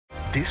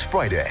This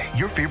Friday,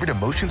 your favorite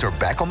emotions are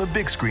back on the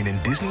big screen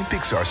in Disney and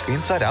Pixar's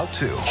Inside Out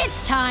 2.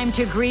 It's time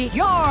to greet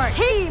your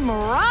Team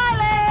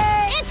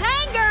Riley! It's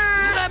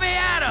anger! Let me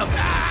at him!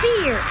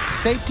 Fear!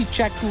 Safety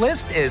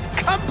checklist is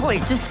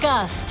complete!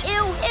 Disgust!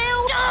 Ew!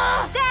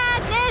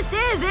 Sadness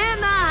is in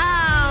the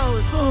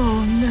house!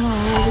 Oh, no.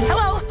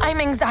 Hello, I'm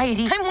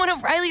anxiety. I'm one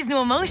of Riley's new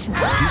emotions.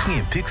 Disney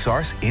and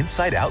Pixar's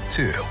Inside Out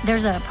 2.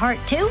 There's a part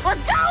 2? We're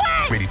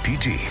going! Rated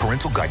PG.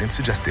 Parental guidance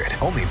suggested.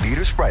 Only in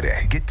theaters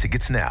Friday. Get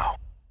tickets now.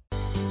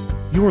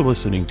 You're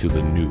listening to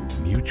the new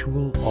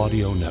Mutual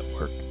Audio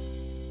Network.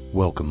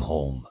 Welcome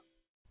home.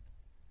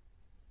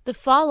 The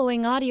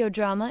following audio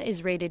drama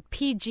is rated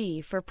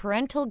PG for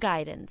parental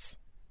guidance.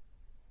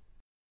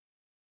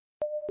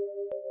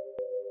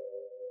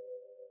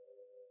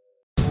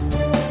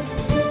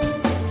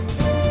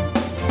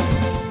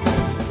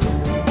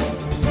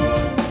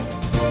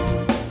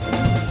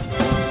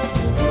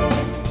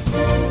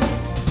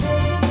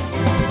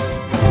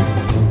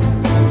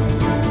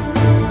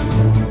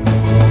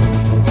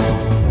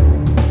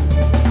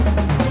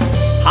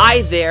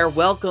 Hi there,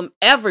 welcome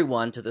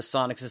everyone to the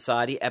Sonic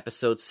Society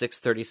episode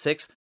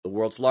 636, the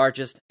world's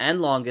largest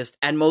and longest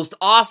and most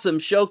awesome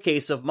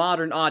showcase of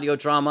modern audio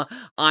drama.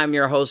 I'm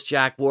your host,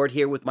 Jack Ward,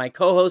 here with my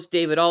co-host,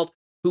 David Alt,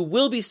 who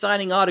will be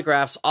signing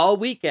autographs all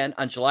weekend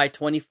on July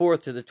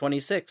 24th to the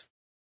 26th.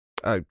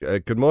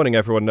 Good morning,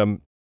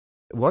 everyone.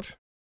 What?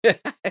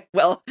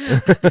 Well,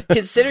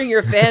 considering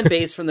your fan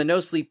base from the No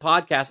Sleep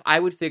podcast, I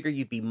would figure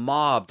you'd be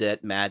mobbed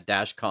at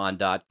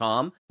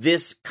mad-con.com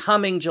this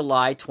coming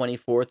July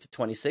 24th to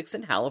 26th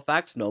in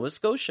Halifax, Nova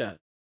Scotia.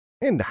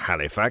 In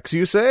Halifax,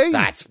 you say?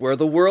 That's where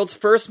the world's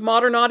first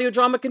modern audio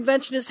drama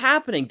convention is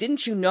happening.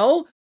 Didn't you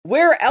know?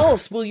 Where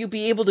else will you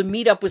be able to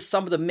meet up with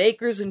some of the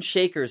makers and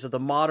shakers of the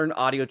modern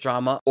audio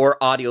drama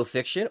or audio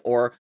fiction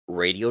or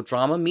radio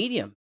drama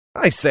medium?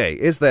 I say,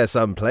 is there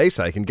some place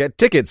I can get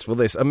tickets for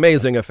this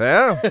amazing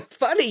affair?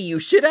 Funny you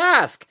should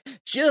ask.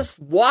 Just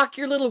walk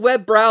your little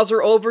web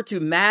browser over to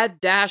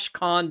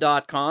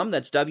mad-con.com.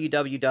 That's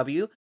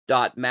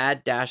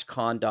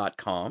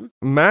www.mad-con.com.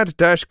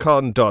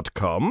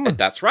 Mad-con.com?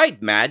 That's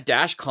right,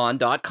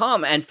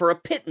 mad-con.com. And for a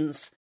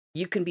pittance,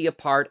 you can be a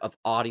part of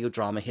audio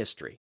drama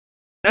history.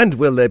 And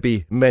will there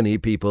be many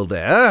people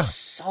there?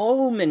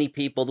 So many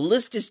people. The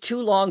list is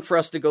too long for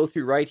us to go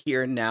through right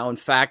here and now. In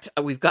fact,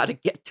 we've got to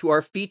get to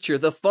our feature,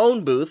 The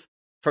Phone Booth,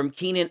 from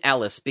Keenan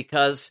Ellis,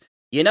 because,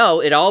 you know,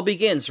 it all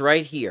begins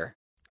right here.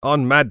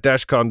 On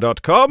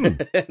mad-con.com?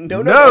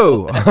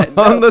 No.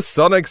 On the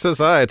Sonic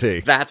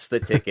Society. That's the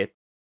ticket.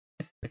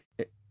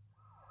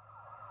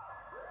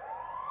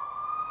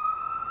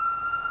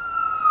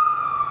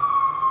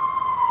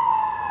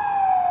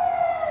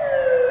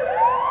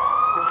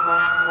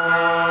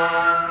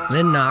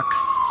 Lynn Knox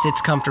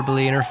sits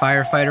comfortably in her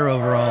firefighter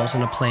overalls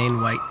and a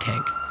plain white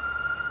tank.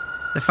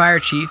 The fire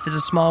chief is a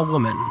small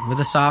woman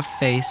with a soft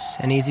face,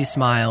 an easy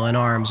smile, and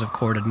arms of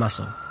corded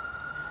muscle.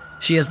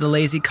 She has the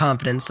lazy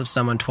confidence of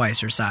someone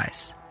twice her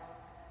size.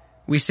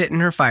 We sit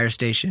in her fire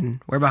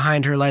station, where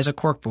behind her lies a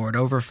corkboard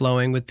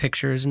overflowing with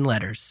pictures and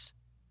letters.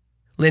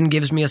 Lynn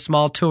gives me a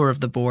small tour of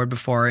the board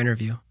before our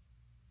interview.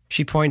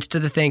 She points to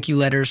the thank you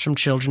letters from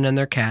children and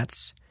their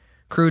cats,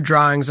 crude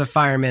drawings of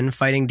firemen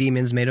fighting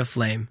demons made of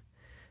flame,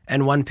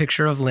 and one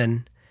picture of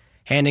Lynn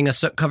handing a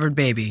soot-covered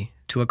baby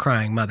to a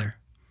crying mother.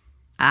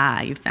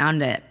 Ah, you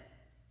found it.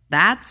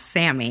 That's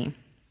Sammy.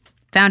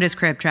 Found his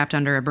crib trapped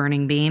under a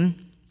burning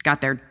beam.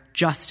 Got there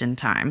just in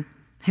time.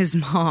 His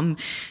mom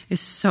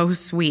is so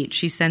sweet.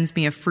 She sends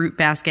me a fruit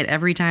basket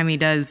every time he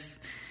does,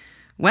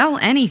 well,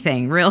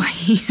 anything, really.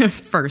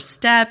 First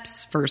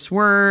steps, first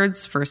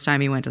words, first time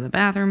he went to the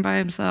bathroom by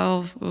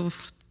himself.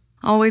 Oof.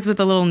 Always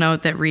with a little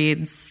note that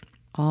reads,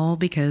 "All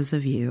because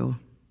of you."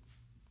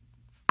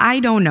 I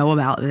don't know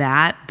about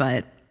that,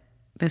 but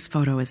this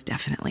photo is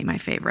definitely my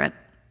favorite.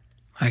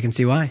 I can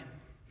see why.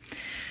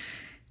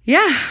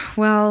 Yeah,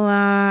 well,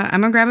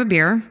 I'm gonna grab a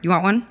beer. You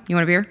want one? You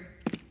want a beer?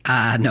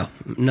 No,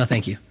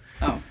 thank you.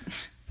 Oh,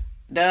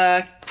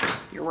 duh,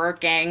 you're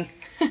working.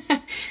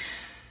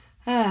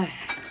 I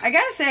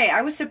gotta say,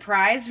 I was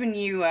surprised when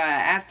you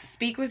asked to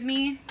speak with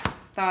me.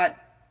 Thought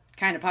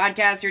kind of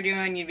podcast you're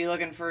doing, you'd be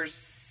looking for,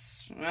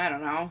 I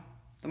don't know,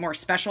 the more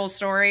special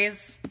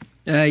stories.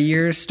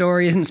 Your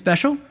story isn't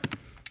special?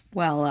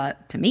 Well,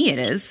 to me it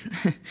is,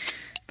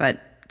 but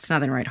it's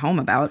nothing to write home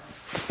about.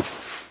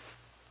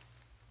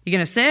 You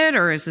gonna sit,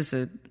 or is this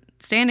a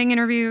standing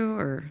interview,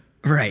 or?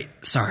 Right,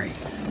 sorry.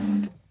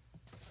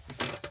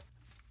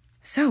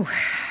 So,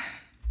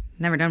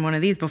 never done one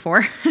of these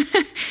before.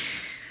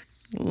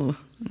 Ooh, I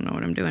don't know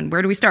what I'm doing.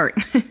 Where do we start?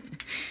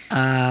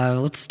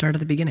 Let's start at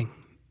the beginning.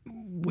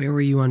 Where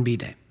were you on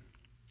B-Day?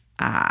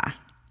 I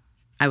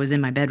was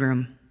in my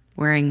bedroom,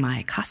 wearing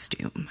my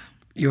costume.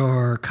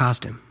 Your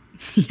costume?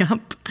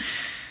 Yup.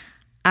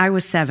 I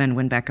was 7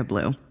 when Becca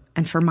blew,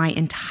 and for my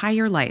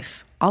entire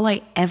life, all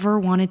I ever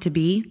wanted to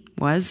be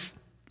was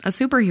a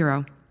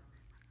superhero.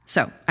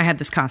 So, I had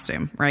this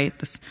costume, right?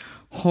 This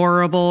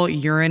horrible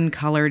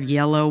urine-colored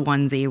yellow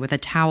onesie with a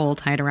towel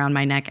tied around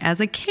my neck as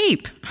a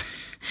cape.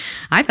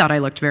 I thought I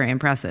looked very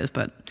impressive,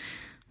 but,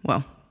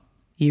 well,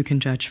 you can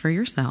judge for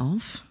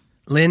yourself.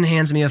 Lynn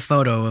hands me a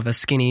photo of a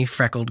skinny,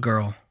 freckled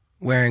girl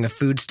wearing a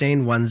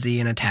food-stained onesie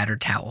and a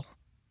tattered towel.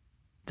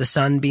 The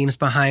sun beams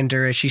behind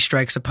her as she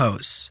strikes a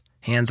pose,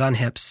 hands on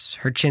hips,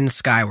 her chin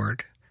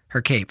skyward,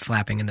 her cape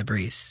flapping in the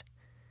breeze.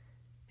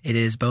 It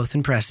is both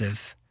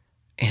impressive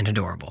and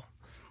adorable.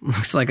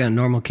 Looks like a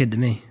normal kid to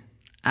me.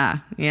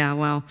 Yeah,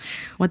 well,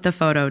 what the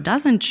photo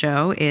doesn't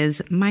show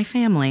is my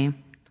family.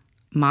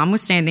 Mom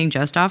was standing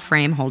just off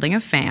frame holding a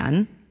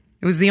fan.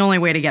 It was the only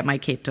way to get my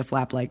cape to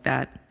flap like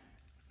that.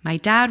 My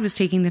dad was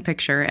taking the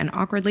picture and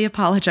awkwardly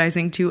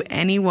apologizing to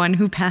anyone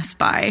who passed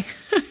by.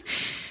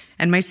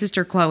 And my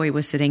sister Chloe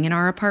was sitting in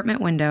our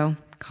apartment window,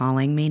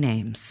 calling me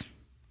names.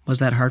 Was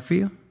that hard for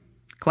you?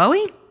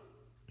 Chloe?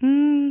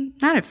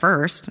 Not at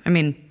first. I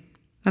mean,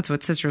 that's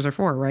what sisters are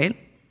for, right?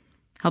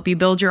 Help you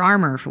build your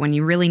armor for when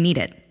you really need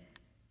it.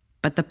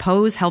 But the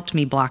pose helped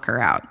me block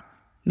her out.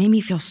 Made me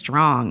feel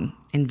strong,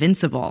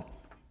 invincible,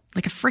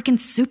 like a frickin'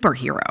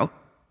 superhero.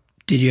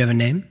 Did you have a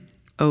name?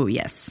 Oh,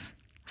 yes.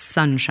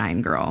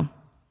 Sunshine Girl.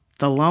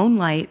 The lone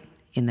light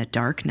in the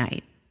dark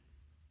night.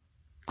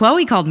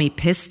 Chloe called me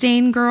Piss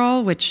Stain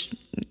Girl, which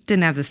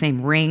didn't have the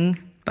same ring,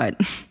 but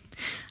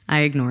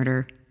I ignored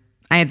her.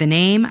 I had the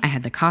name, I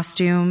had the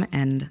costume,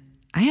 and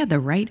I had the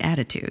right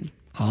attitude.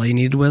 All you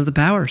needed was the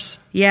powers.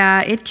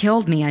 Yeah, it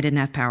killed me I didn't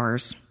have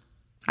powers.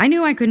 I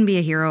knew I couldn't be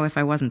a hero if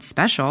I wasn't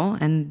special,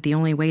 and the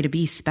only way to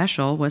be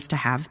special was to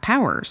have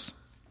powers.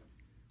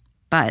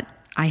 But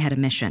I had a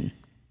mission.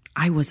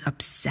 I was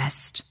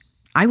obsessed.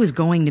 I was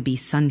going to be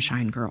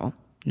Sunshine Girl,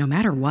 no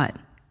matter what.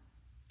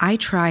 I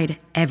tried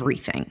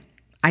everything.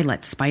 I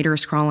let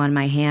spiders crawl on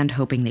my hand,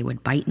 hoping they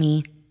would bite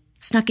me,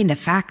 snuck into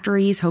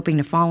factories, hoping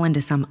to fall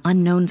into some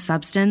unknown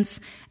substance,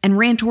 and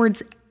ran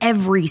towards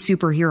every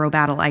superhero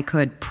battle I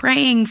could,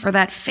 praying for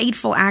that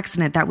fateful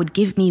accident that would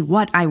give me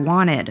what I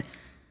wanted.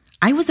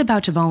 I was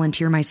about to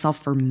volunteer myself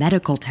for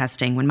medical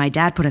testing when my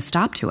dad put a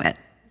stop to it.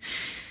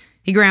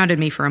 He grounded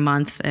me for a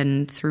month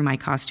and threw my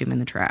costume in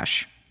the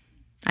trash.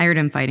 I heard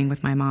him fighting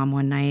with my mom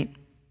one night.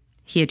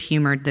 He had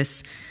humored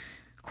this,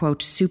 quote,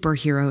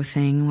 superhero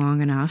thing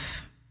long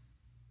enough.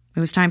 It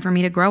was time for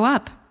me to grow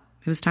up.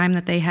 It was time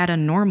that they had a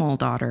normal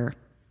daughter.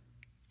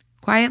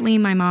 Quietly,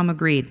 my mom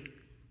agreed.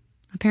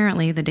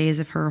 Apparently, the days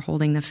of her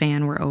holding the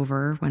fan were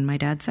over when my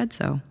dad said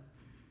so.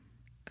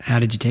 How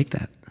did you take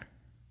that?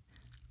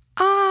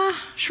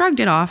 Shrugged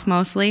it off,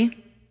 mostly.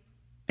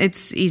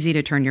 It's easy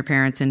to turn your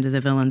parents into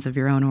the villains of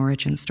your own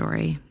origin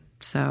story.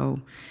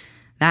 So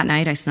that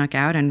night, I snuck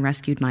out and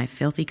rescued my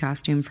filthy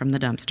costume from the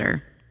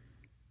dumpster.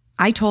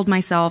 I told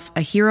myself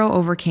a hero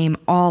overcame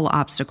all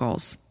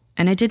obstacles,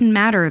 and it didn't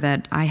matter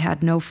that I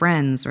had no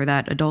friends or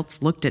that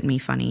adults looked at me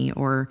funny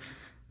or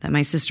that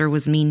my sister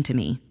was mean to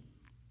me.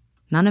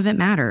 None of it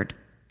mattered,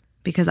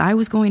 because I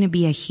was going to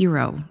be a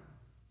hero,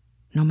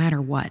 no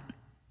matter what.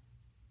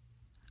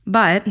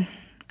 But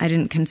I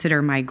didn't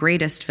consider my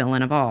greatest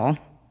villain of all,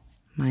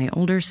 my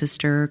older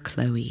sister,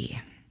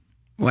 Chloe.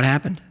 What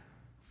happened?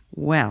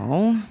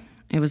 Well,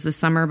 it was the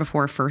summer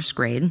before first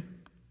grade.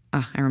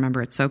 I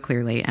remember it so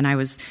clearly, and I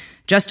was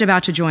just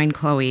about to join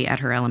Chloe at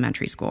her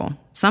elementary school,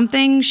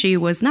 something she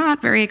was not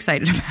very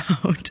excited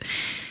about.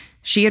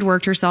 She had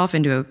worked herself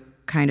into a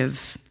kind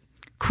of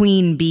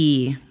queen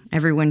bee.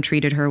 Everyone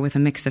treated her with a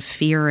mix of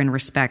fear and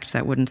respect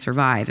that wouldn't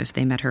survive if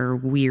they met her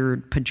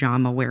weird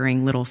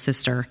pajama-wearing little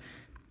sister.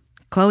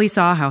 Chloe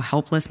saw how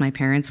helpless my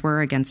parents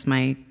were against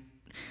my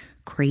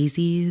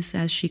crazies,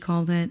 as she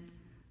called it.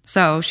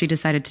 So she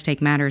decided to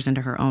take matters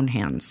into her own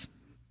hands.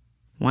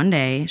 One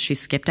day, she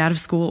skipped out of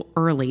school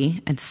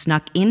early and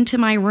snuck into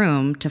my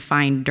room to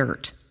find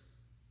dirt.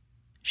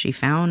 She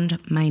found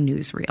my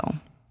newsreel.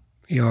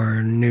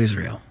 Your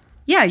newsreel?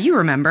 Yeah, you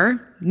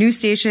remember. News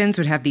stations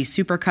would have these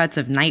supercuts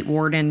of Night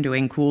Warden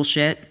doing cool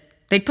shit.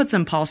 They'd put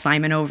some Paul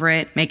Simon over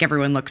it, make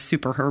everyone look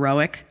super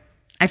heroic.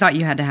 I thought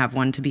you had to have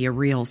one to be a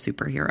real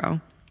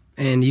superhero.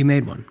 And you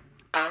made one.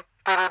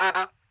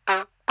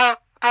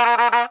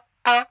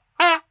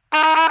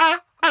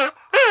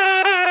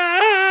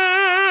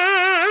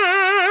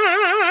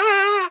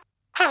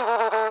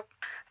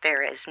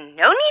 There is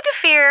no need to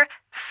fear.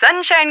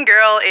 Sunshine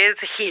Girl is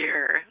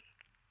here.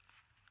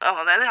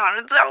 Oh, that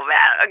sounded so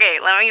bad. Okay,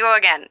 let me go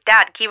again.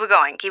 Dad, keep it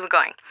going. Keep it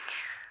going.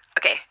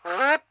 Okay.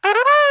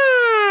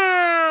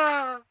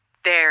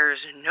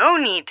 There's no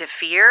need to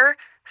fear.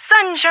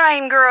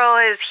 Sunshine Girl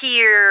is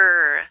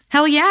here.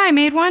 Hell yeah, I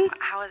made one.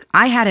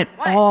 I had it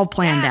all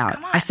planned out.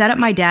 I set up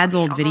my dad's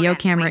old video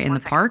camera in the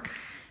park.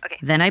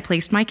 Then I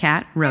placed my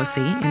cat,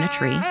 Rosie, in a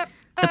tree.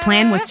 The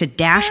plan was to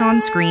dash on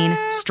screen,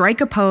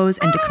 strike a pose,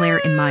 and declare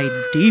in my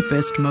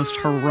deepest, most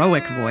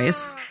heroic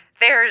voice,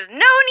 "There's no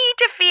need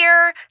to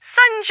fear.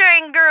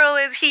 Sunshine Girl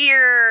is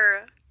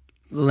here."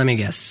 Let me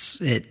guess.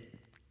 It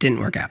didn't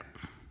work out.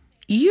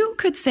 You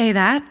could say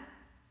that.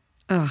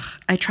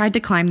 I tried to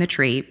climb the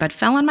tree, but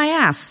fell on my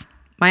ass.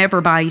 My upper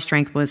body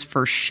strength was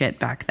for shit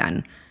back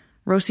then.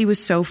 Rosie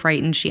was so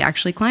frightened she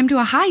actually climbed to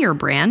a higher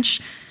branch.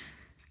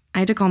 I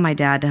had to call my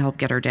dad to help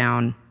get her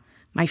down.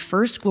 My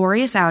first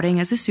glorious outing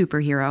as a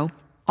superhero,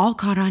 all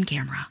caught on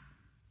camera.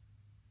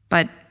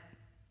 But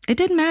it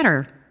didn't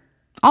matter.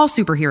 All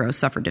superheroes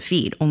suffer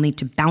defeat, only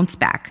to bounce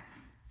back.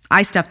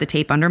 I stuffed the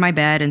tape under my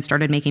bed and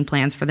started making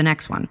plans for the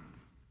next one.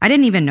 I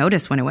didn't even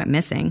notice when it went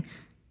missing.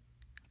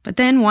 But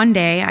then one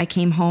day I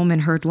came home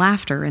and heard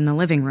laughter in the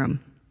living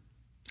room.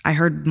 I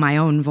heard my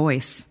own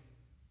voice.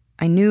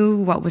 I knew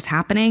what was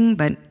happening,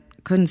 but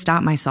couldn't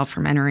stop myself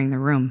from entering the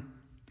room.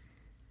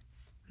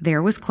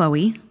 There was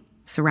Chloe,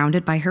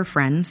 surrounded by her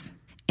friends,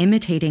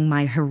 imitating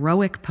my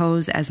heroic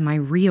pose as my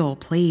reel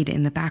played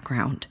in the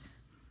background.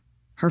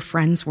 Her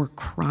friends were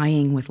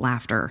crying with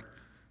laughter.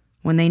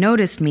 When they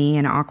noticed me,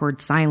 an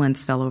awkward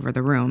silence fell over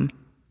the room.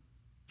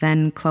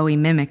 Then Chloe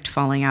mimicked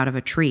falling out of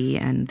a tree,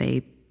 and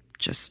they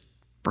just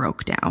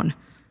broke down.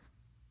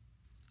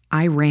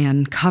 I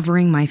ran,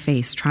 covering my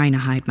face, trying to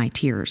hide my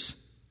tears.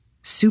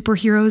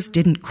 Superheroes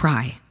didn't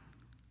cry,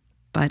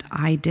 but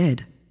I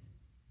did.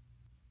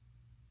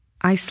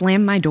 I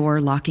slammed my door,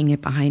 locking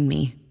it behind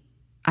me.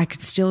 I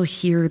could still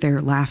hear their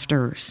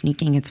laughter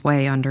sneaking its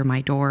way under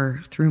my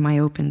door, through my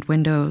opened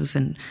windows,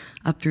 and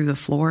up through the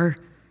floor.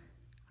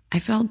 I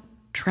felt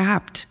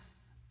trapped,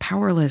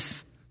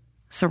 powerless,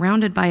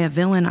 surrounded by a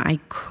villain I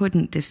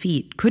couldn't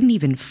defeat, couldn't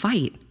even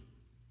fight.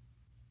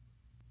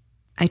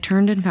 I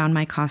turned and found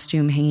my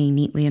costume hanging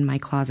neatly in my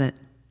closet.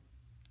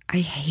 I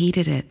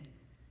hated it.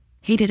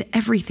 Hated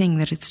everything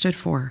that it stood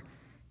for.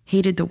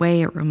 Hated the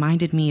way it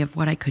reminded me of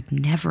what I could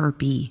never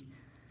be.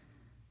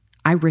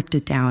 I ripped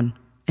it down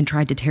and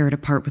tried to tear it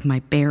apart with my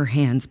bare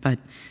hands, but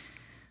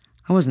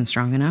I wasn't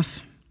strong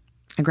enough.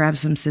 I grabbed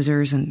some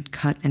scissors and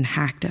cut and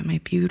hacked at my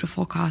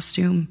beautiful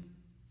costume.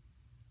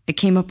 It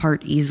came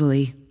apart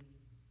easily.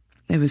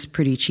 It was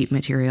pretty cheap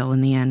material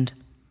in the end.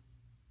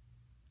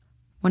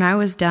 When I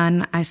was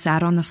done, I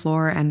sat on the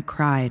floor and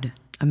cried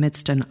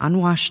amidst an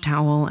unwashed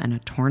towel and a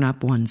torn-up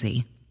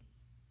onesie.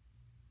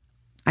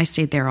 I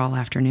stayed there all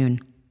afternoon.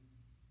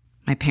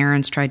 My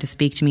parents tried to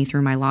speak to me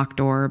through my locked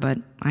door, but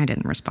I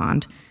didn't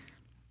respond.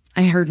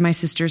 I heard my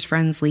sister's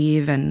friends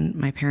leave and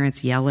my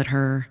parents yell at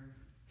her.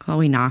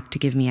 Chloe knocked to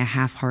give me a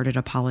half-hearted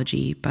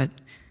apology, but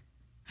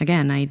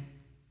again, I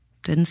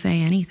didn't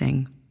say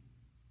anything.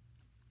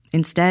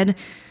 Instead,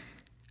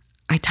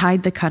 I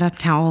tied the cut-up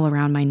towel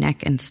around my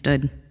neck and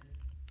stood.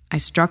 I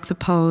struck the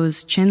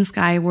pose, chin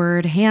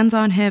skyward, hands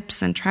on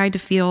hips, and tried to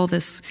feel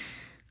this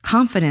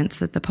confidence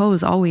that the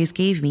pose always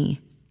gave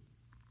me.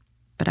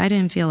 But I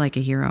didn't feel like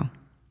a hero.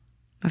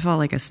 I felt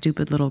like a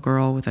stupid little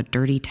girl with a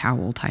dirty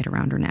towel tied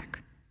around her neck.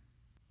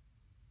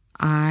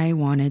 I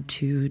wanted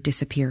to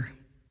disappear.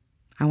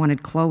 I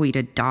wanted Chloe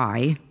to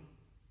die.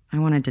 I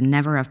wanted to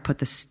never have put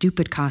the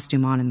stupid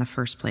costume on in the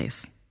first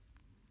place.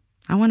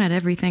 I wanted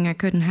everything I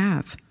couldn't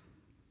have.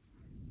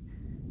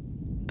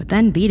 But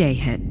then B-Day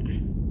hit,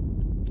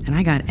 and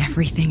I got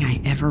everything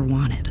I ever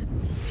wanted.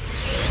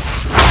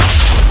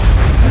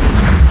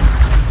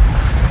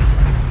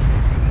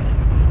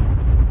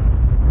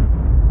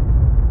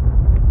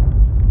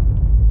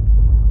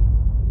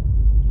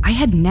 I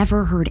had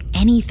never heard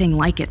anything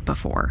like it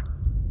before.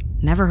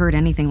 Never heard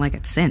anything like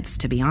it since,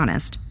 to be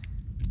honest.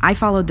 I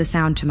followed the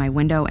sound to my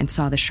window and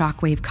saw the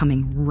shockwave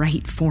coming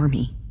right for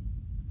me.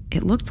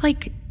 It looked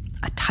like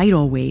a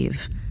tidal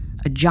wave,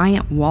 a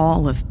giant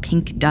wall of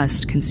pink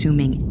dust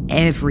consuming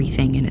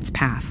everything in its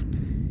path.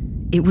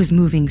 It was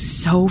moving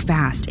so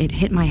fast, it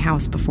hit my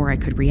house before I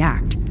could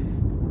react.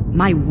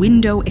 My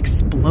window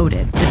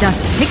exploded. The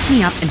dust picked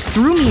me up and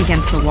threw me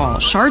against the wall.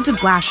 Shards of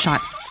glass shot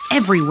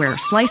everywhere,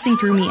 slicing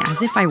through me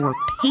as if I were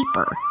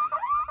paper.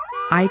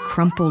 I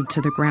crumpled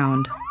to the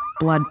ground,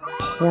 blood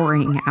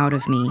pouring out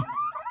of me.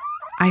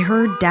 I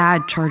heard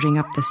Dad charging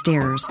up the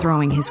stairs,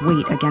 throwing his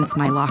weight against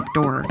my locked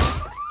door.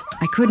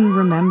 I couldn't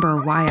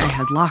remember why I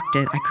had locked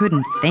it. I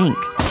couldn't think.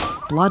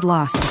 Blood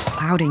loss was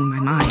clouding my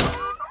mind.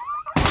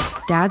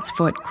 Dad's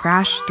foot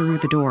crashed through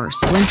the door,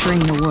 splintering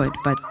the wood,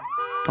 but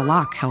the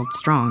lock held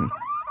strong.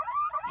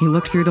 He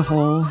looked through the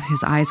hole,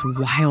 his eyes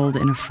wild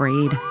and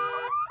afraid.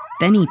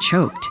 Then he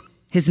choked,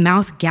 his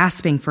mouth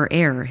gasping for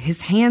air.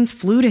 His hands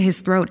flew to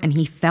his throat and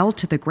he fell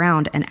to the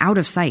ground and out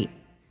of sight.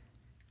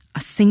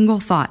 A single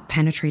thought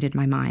penetrated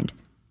my mind.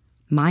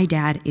 My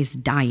dad is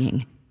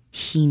dying.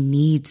 He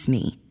needs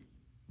me.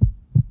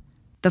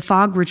 The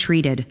fog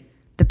retreated.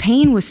 The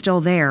pain was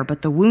still there,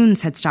 but the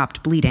wounds had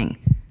stopped bleeding.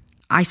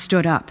 I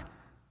stood up.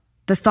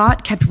 The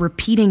thought kept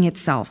repeating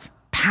itself,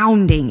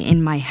 pounding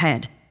in my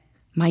head.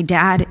 My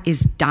dad is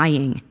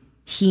dying.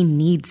 He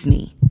needs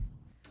me.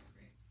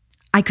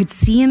 I could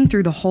see him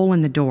through the hole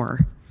in the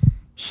door.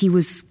 He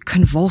was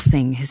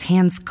convulsing, his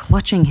hands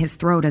clutching his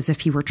throat as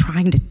if he were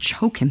trying to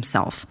choke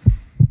himself.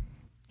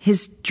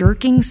 His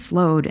jerking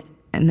slowed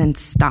and then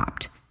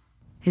stopped.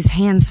 His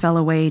hands fell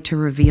away to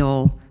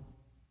reveal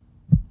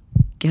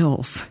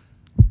gills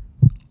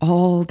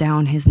all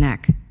down his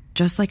neck,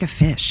 just like a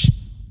fish.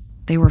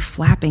 They were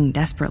flapping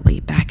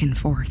desperately back and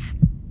forth.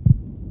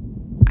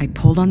 I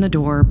pulled on the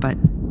door, but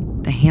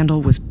the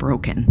handle was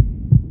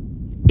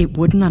broken. It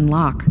wouldn't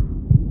unlock.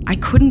 I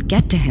couldn't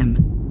get to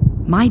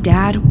him. My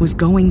dad was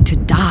going to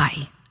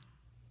die.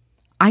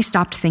 I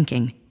stopped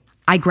thinking.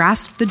 I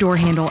grasped the door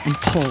handle and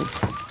pulled.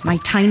 My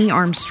tiny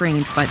arm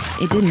strained, but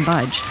it didn't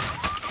budge.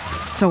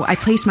 So I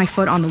placed my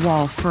foot on the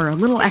wall for a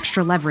little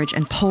extra leverage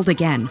and pulled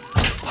again,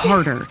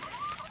 harder.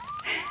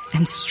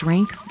 And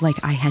strength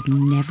like I had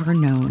never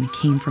known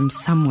came from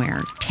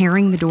somewhere,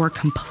 tearing the door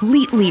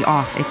completely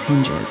off its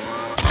hinges.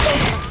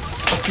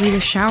 Through the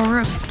shower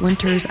of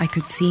splinters, I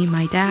could see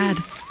my dad.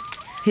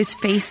 His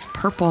face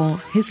purple,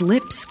 his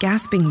lips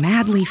gasping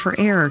madly for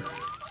air.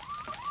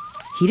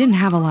 He didn't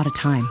have a lot of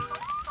time.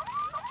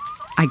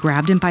 I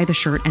grabbed him by the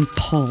shirt and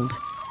pulled.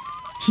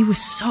 He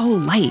was so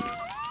light,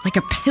 like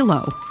a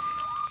pillow.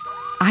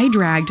 I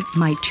dragged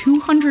my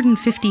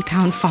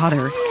 250-pound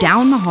father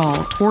down the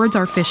hall towards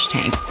our fish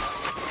tank.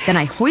 Then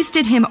I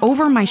hoisted him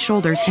over my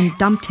shoulders and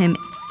dumped him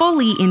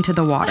fully into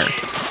the water.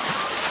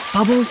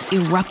 Bubbles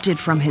erupted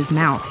from his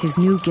mouth, his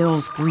new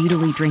gills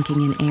greedily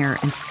drinking in air,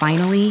 and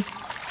finally,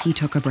 he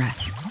took a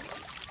breath.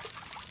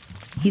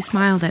 He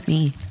smiled at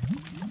me,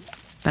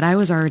 but I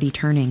was already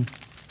turning.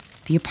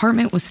 The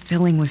apartment was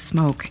filling with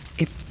smoke.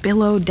 It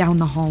billowed down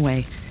the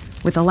hallway.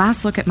 With a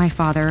last look at my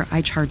father,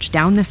 I charged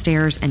down the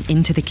stairs and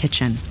into the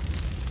kitchen.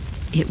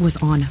 It was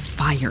on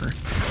fire.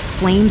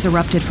 Flames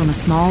erupted from a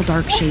small,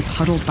 dark shape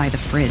huddled by the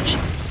fridge.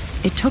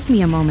 It took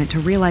me a moment to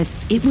realize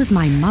it was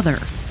my mother.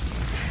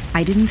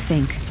 I didn't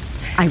think.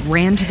 I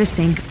ran to the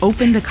sink,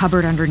 opened the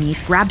cupboard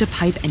underneath, grabbed a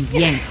pipe, and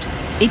yanked.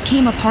 It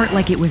came apart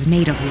like it was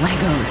made of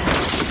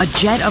Legos. A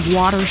jet of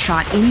water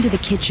shot into the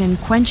kitchen,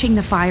 quenching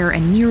the fire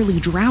and nearly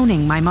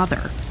drowning my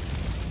mother.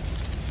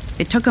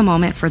 It took a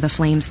moment for the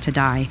flames to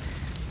die.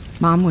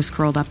 Mom was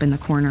curled up in the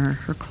corner,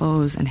 her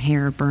clothes and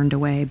hair burned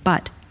away,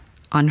 but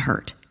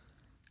unhurt.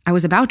 I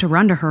was about to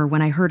run to her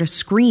when I heard a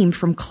scream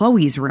from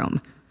Chloe's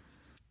room.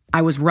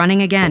 I was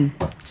running again,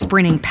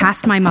 sprinting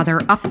past my mother,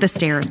 up the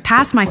stairs,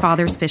 past my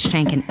father's fish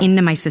tank, and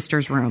into my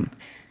sister's room.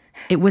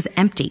 It was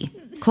empty.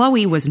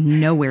 Chloe was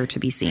nowhere to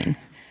be seen.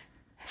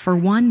 For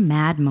one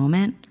mad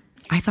moment,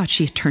 I thought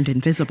she had turned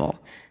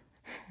invisible.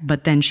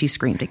 But then she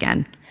screamed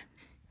again.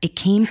 It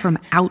came from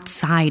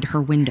outside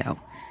her window.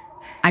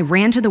 I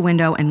ran to the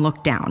window and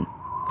looked down.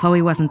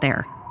 Chloe wasn't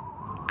there.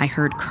 I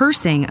heard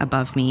cursing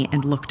above me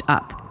and looked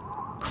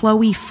up.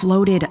 Chloe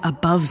floated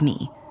above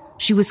me.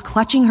 She was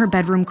clutching her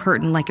bedroom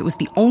curtain like it was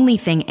the only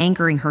thing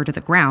anchoring her to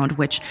the ground,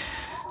 which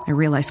I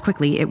realized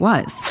quickly it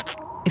was.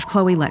 If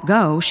Chloe let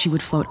go, she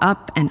would float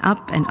up and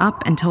up and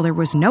up until there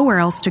was nowhere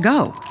else to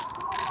go.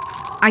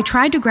 I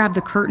tried to grab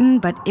the curtain,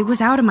 but it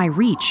was out of my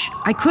reach.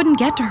 I couldn't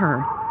get to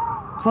her.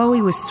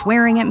 Chloe was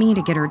swearing at me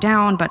to get her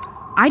down, but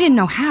I didn't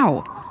know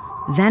how.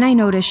 Then I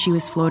noticed she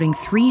was floating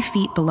 3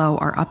 feet below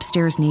our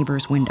upstairs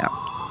neighbor's window.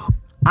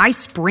 I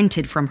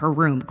sprinted from her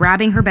room,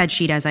 grabbing her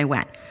bedsheet as I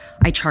went.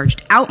 I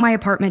charged out my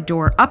apartment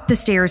door, up the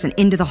stairs, and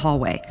into the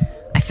hallway.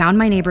 I found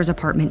my neighbor's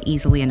apartment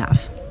easily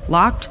enough.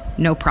 Locked?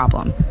 No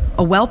problem.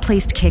 A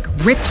well-placed kick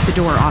ripped the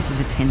door off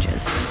of its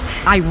hinges.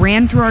 I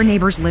ran through our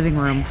neighbor's living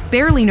room,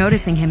 barely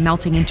noticing him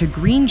melting into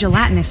green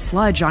gelatinous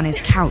sludge on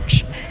his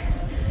couch.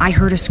 I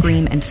heard a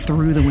scream and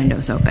threw the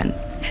windows open.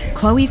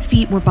 Chloe's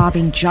feet were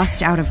bobbing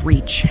just out of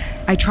reach.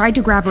 I tried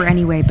to grab her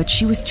anyway, but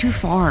she was too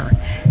far.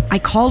 I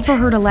called for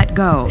her to let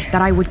go,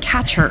 that I would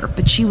catch her,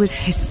 but she was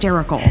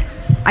hysterical.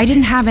 I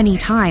didn't have any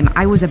time.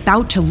 I was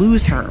about to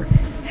lose her.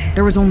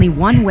 There was only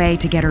one way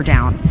to get her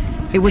down.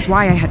 It was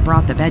why I had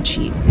brought the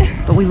bedsheet.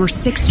 But we were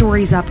 6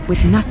 stories up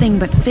with nothing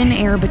but thin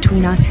air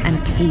between us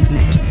and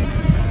pavement.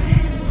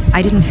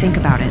 I didn't think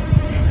about it.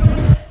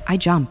 I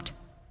jumped.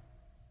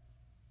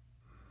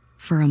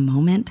 For a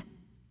moment,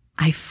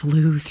 I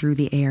flew through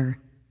the air,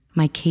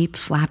 my cape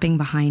flapping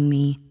behind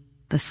me,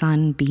 the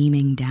sun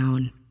beaming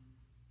down.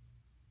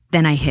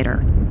 Then I hit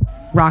her,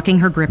 rocking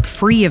her grip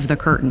free of the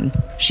curtain.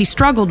 She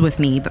struggled with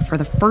me, but for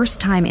the first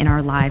time in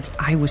our lives,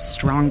 I was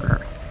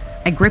stronger.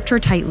 I gripped her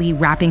tightly,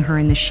 wrapping her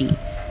in the sheet.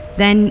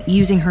 Then,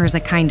 using her as a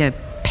kind of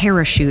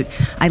parachute,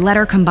 I let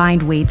our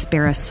combined weights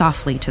bear us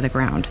softly to the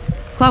ground,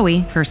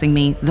 Chloe cursing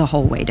me the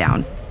whole way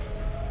down.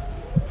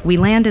 We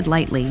landed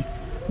lightly.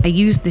 I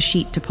used the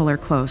sheet to pull her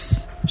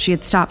close. She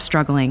had stopped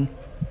struggling.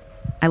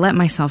 I let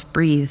myself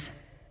breathe.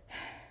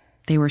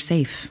 They were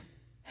safe.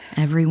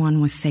 Everyone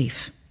was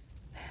safe.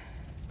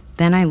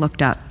 Then I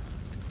looked up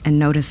and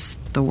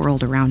noticed the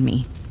world around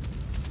me.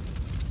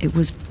 It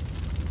was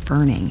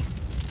burning.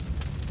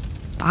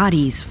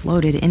 Bodies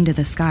floated into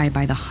the sky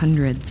by the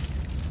hundreds.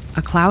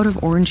 A cloud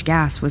of orange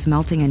gas was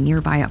melting a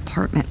nearby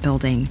apartment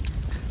building.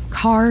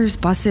 Cars,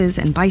 buses,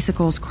 and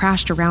bicycles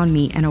crashed around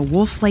me, and a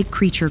wolf-like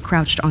creature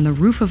crouched on the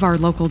roof of our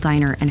local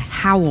diner and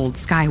howled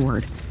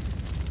skyward.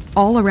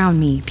 All around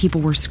me,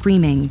 people were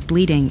screaming,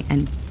 bleeding,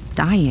 and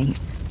dying.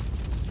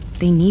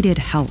 They needed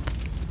help.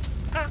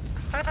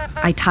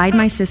 I tied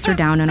my sister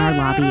down in our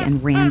lobby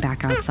and ran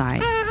back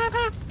outside.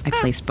 I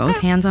placed both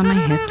hands on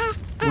my hips,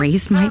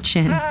 raised my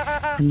chin,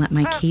 and let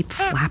my cape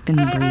flap in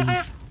the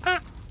breeze.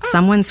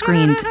 Someone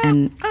screamed,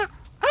 and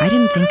I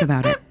didn't think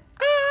about it.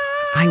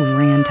 I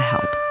ran to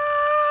help.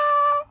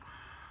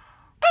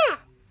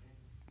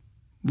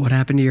 What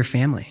happened to your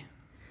family?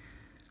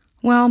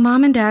 Well,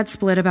 Mom and Dad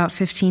split about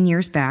 15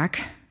 years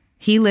back.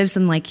 He lives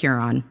in Lake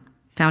Huron.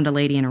 Found a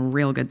lady in a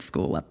real good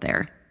school up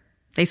there.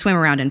 They swim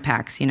around in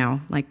packs,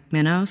 like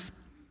minnows.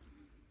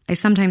 I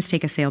sometimes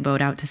take a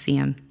sailboat out to see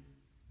him.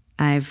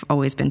 I've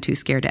always been too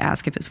scared to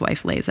ask if his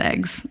wife lays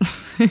eggs.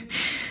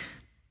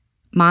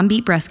 Mom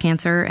beat breast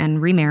cancer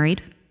and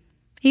remarried.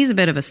 He's a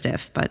bit of a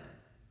stiff, but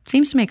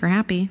seems to make her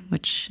happy,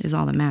 which is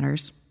all that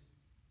matters.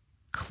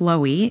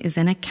 Chloe is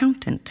an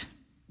accountant.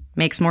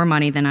 Makes more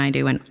money than I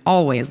do and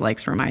always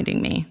likes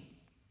reminding me.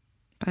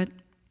 But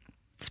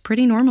it's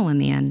pretty normal in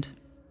the end.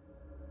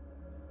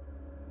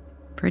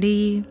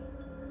 Pretty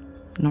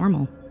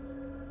normal.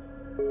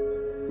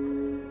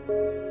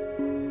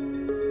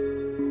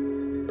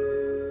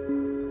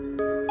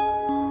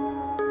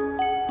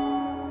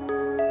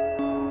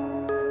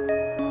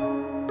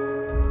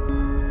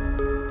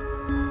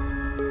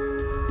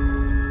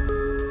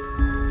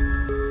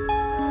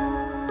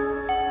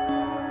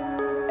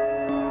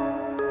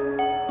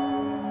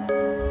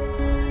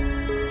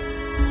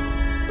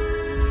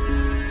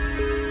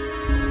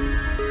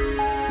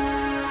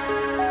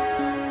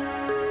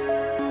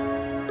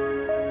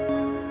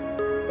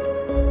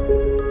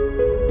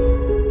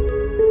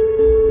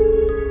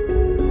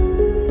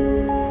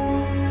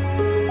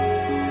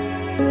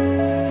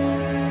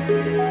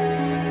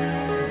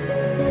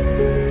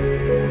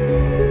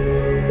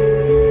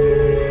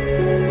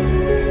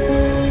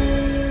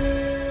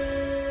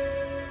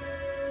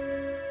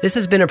 This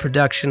has been a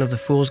production of the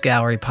Fool's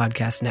Gallery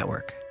Podcast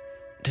Network.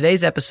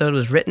 Today's episode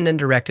was written and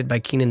directed by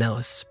Keenan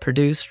Ellis,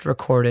 produced,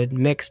 recorded,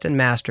 mixed, and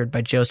mastered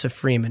by Joseph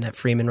Freeman at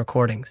Freeman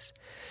Recordings,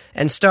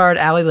 and starred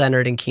Allie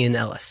Leonard and Keenan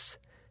Ellis.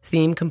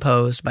 Theme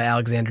composed by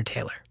Alexander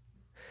Taylor.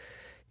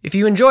 If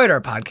you enjoyed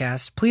our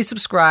podcast, please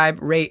subscribe,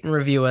 rate, and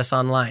review us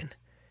online.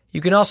 You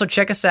can also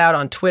check us out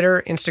on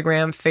Twitter,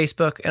 Instagram,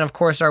 Facebook, and of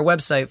course our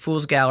website,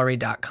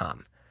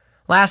 foolsgallery.com.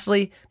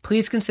 Lastly,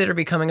 please consider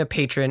becoming a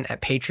patron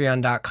at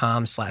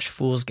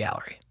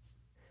patreon.com/foolsgallery.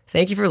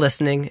 Thank you for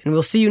listening, and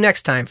we'll see you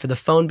next time for the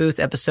Phone Booth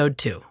Episode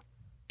 2,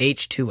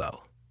 H2O.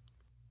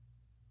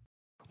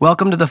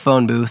 Welcome to the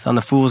Phone Booth on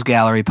the Fool's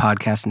Gallery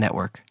Podcast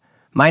Network.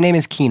 My name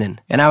is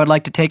Keenan, and I would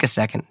like to take a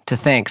second to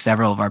thank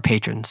several of our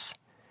patrons.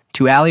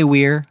 To Allie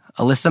Weir,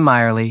 Alyssa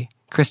Meyerly,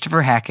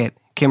 Christopher Hackett,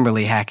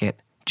 Kimberly Hackett,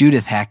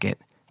 Judith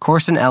Hackett,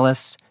 Corson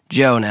Ellis,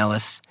 Joan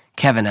Ellis,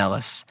 Kevin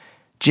Ellis,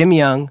 Jim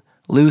Young,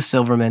 Lou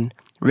Silverman,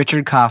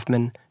 Richard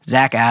Kaufman,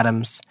 Zach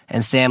Adams,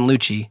 and Sam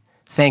Lucci,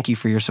 thank you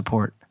for your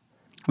support.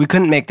 We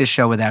couldn't make this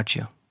show without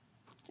you.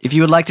 If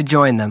you would like to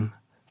join them,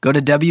 go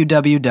to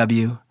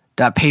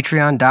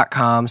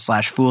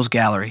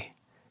www.patreon.com/foolsgallery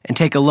and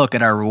take a look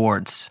at our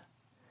rewards.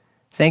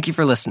 Thank you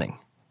for listening,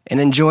 and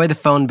enjoy the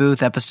Phone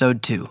Booth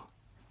Episode 2,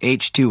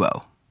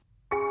 H2O.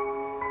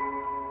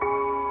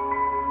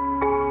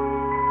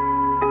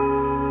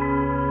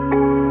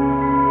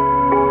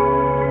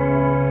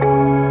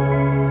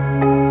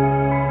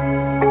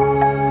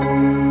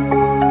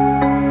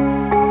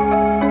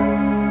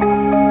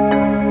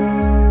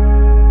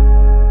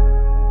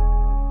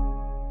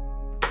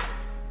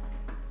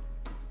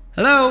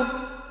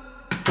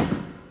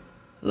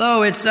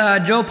 Hello, it's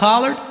Joe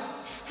Pollard.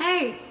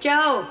 Hey,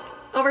 Joe,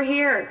 over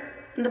here,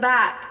 in the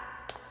back.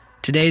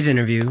 Today's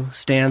interview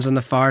stands on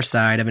the far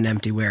side of an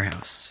empty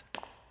warehouse.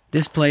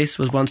 This place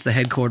was once the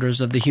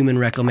headquarters of the Human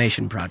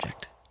Reclamation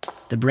Project,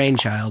 the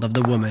brainchild of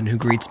the woman who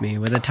greets me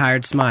with a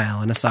tired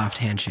smile and a soft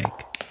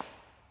handshake.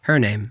 Her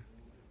name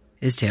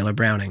is Taylor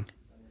Browning.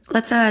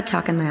 Let's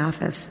talk in my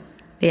office.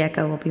 The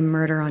echo will be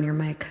murder on your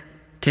mic.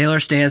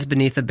 Taylor stands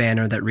beneath a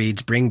banner that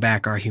reads, "Bring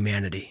back our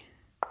humanity."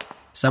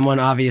 Someone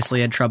obviously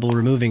had trouble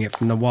removing it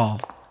from the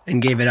wall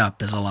and gave it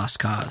up as a lost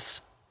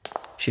cause.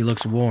 She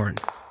looks worn,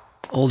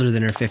 older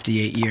than her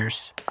 58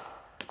 years.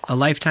 A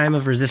lifetime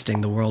of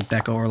resisting the world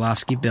Becca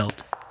Orlovsky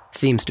built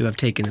seems to have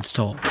taken its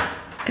toll.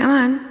 Come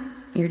on,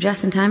 you're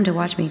just in time to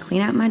watch me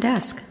clean out my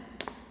desk.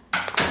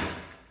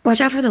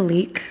 Watch out for the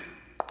leak.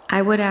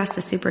 I would ask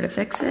the super to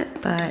fix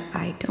it, but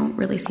I don't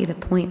really see the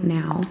point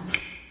now.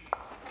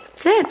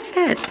 Sit.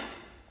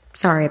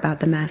 Sorry about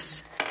the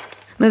mess.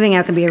 Moving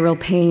out can be a real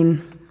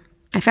pain.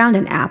 I found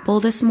an apple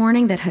this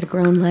morning that had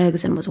grown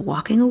legs and was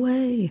walking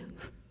away.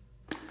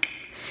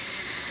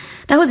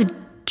 That was a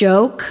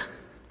joke.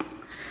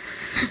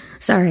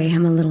 Sorry,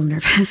 I'm a little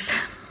nervous.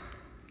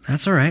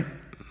 That's all right.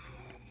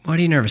 What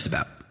are you nervous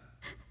about?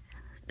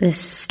 This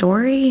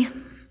story,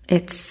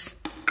 it's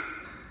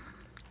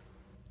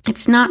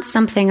not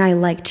something I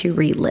like to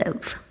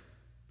relive.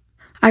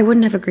 I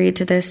wouldn't have agreed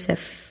to this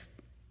if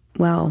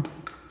my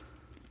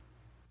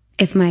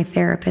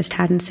therapist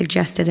hadn't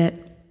suggested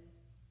it.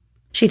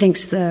 She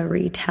thinks the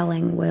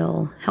retelling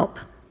will help.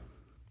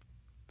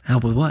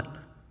 Help with what?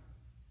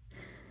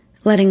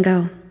 Letting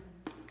go.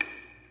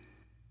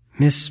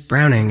 Miss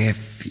Browning,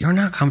 if you're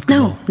not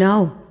comfortable...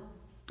 No.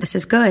 This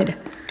is good.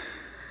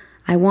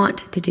 I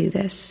want to do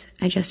this.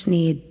 I just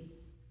need...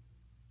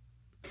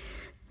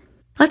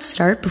 Let's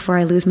start before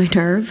I lose my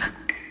nerve.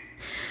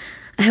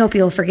 I hope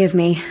you'll forgive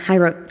me. I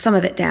wrote some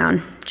of it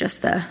down,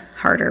 just the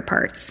harder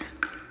parts.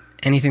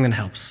 Anything that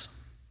helps.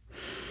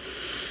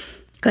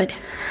 Good.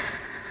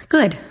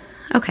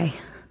 Okay.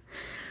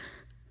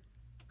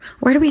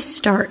 Where do we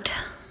start?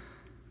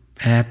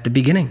 At the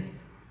beginning.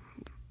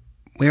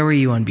 Where were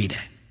you on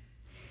B-Day?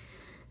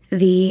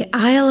 The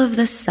Isle of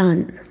the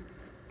Sun.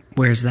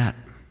 Where's that?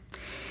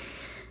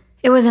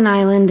 It was an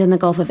island in the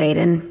Gulf of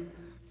Aden.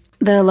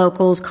 The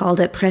locals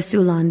called it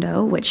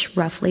Presulando, which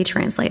roughly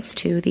translates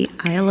to the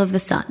Isle of the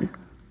Sun.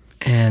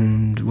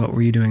 And what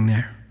were you doing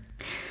there?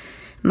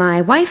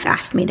 My wife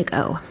asked me to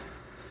go.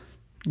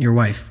 Your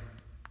wife,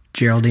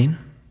 Geraldine?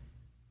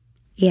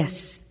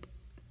 Yes,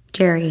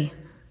 Jerry.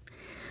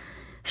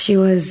 She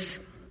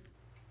was...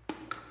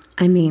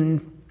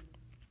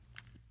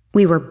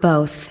 we were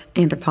both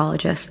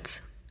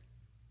anthropologists.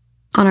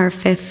 On our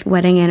 5th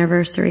wedding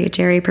anniversary,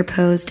 Jerry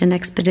proposed an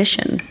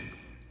expedition.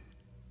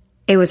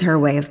 It was her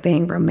way of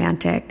being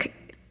romantic.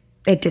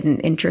 It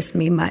didn't interest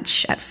me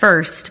much at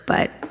first,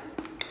 but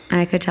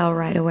I could tell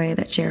right away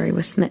that Jerry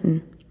was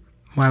smitten.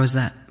 Why was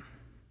that?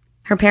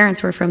 Her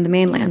parents were from the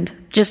mainland,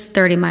 just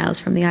 30 miles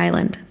from the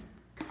island.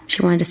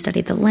 She wanted to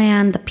study the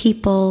land, the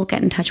people,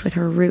 get in touch with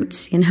her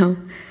roots, you know?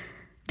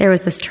 There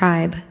was this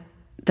tribe,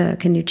 the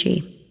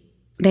Canuchi.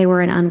 They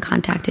were an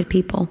uncontacted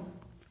people.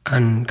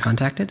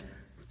 Uncontacted?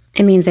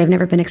 It means they've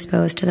never been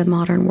exposed to the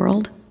modern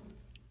world.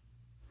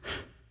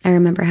 I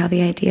remember how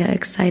the idea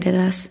excited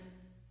us.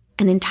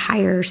 An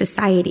entire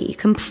society,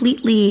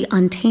 completely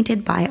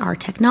untainted by our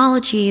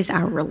technologies,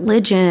 our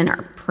religion,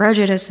 our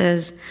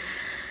prejudices.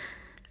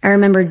 I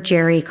remember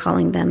Jerry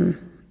calling them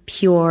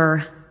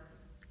pure,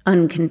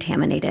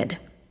 uncontaminated.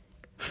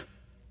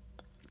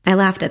 I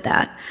laughed at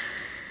that,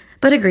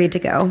 but agreed to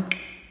go.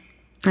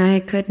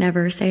 I could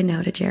never say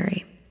no to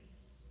Jerry.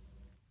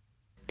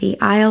 The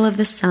Isle of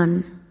the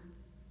Sun.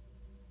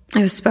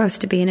 It was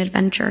supposed to be an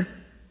adventure.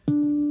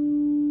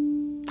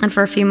 And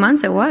for a few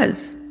months it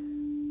was.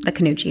 The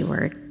Canuchi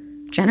were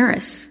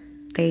generous.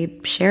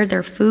 They shared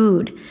their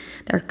food,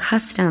 their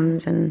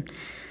customs, and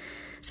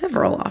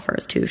several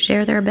offers to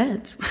share their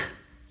beds.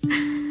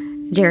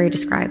 Jerry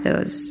described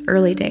those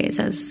early days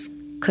as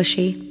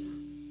cushy.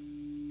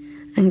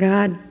 And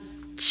God,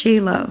 she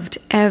loved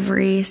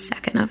every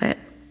second of it.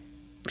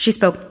 She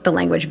spoke the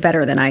language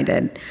better than I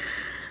did.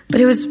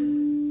 But it was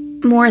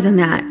more than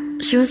that.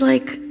 She was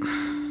like...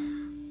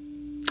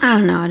 I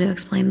don't know how to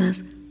explain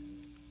this.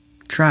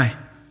 Try.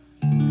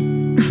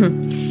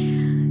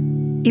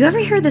 You ever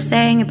hear the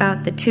saying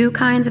about the 2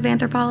 kinds of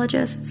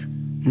anthropologists?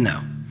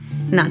 No.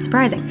 Not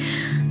surprising.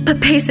 But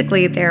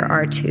basically, there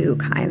are 2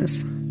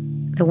 kinds.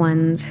 The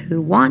ones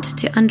who want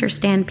to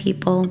understand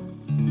people,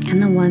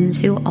 and the ones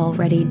who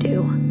already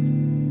do.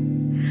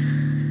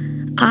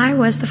 I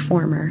was the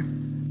former,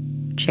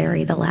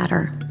 Jerry the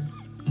latter.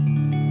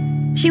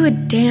 She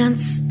would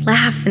dance,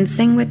 laugh, and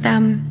sing with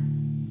them.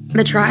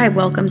 The tribe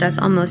welcomed us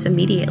almost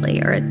immediately,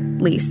 or at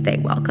least they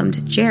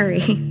welcomed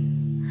Jerry.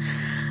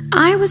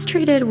 I was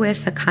treated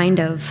with a kind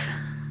of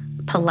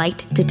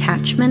polite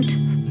detachment.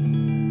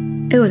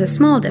 It was a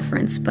small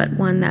difference, but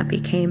one that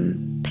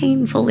became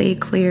painfully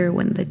clear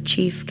when the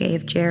chief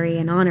gave Jerry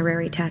an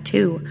honorary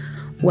tattoo,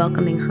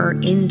 welcoming her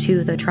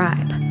into the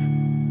tribe.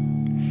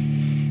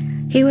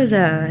 He was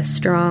a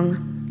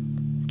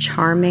strong,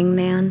 charming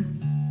man,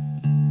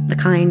 the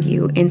kind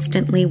you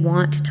instantly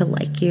want to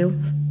like you.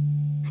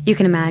 You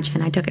can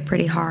imagine I took it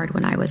pretty hard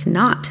when I was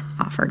not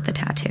offered the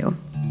tattoo.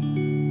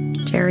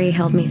 Jerry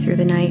held me through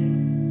the night,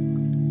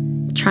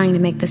 trying to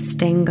make the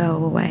sting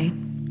go away.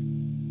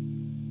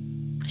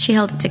 She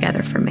held it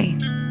together for me.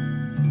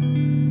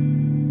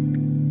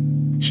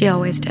 She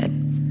always did.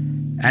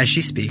 As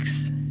she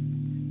speaks,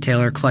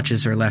 Taylor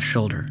clutches her left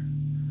shoulder,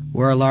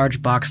 where a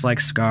large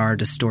box-like scar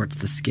distorts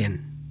the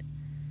skin.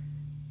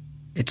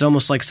 It's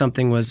almost like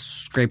something was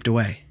scraped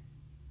away.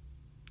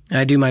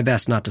 I do my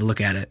best not to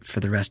look at it for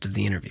the rest of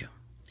the interview.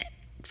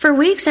 For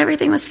weeks,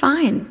 everything was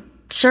fine.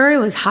 Sure, it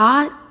was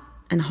hot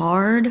and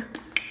hard,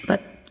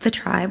 but the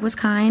tribe was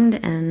kind,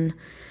 and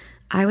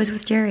I was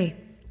with Jerry.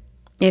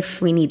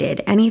 If we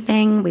needed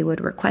anything, we would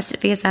request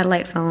it via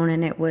satellite phone,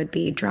 and it would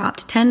be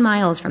dropped 10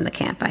 miles from the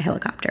camp by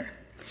helicopter.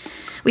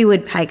 We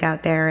would hike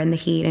out there in the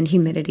heat and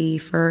humidity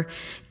for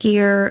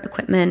gear,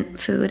 equipment,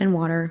 food, and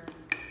water.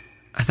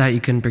 I thought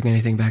you couldn't bring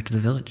anything back to the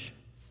village.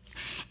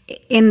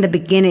 In the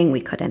beginning,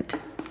 we couldn't.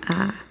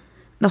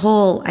 The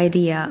whole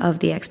idea of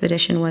the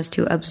expedition was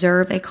to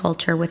observe a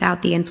culture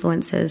without the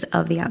influences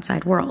of the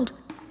outside world.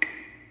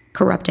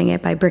 Corrupting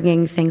it by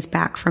bringing things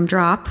back from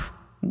drop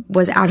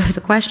was out of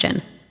the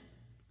question.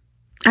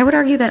 I would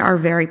argue that our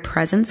very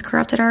presence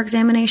corrupted our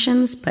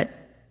examinations, but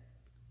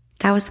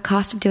that was the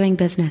cost of doing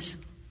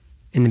business.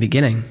 In the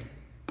beginning,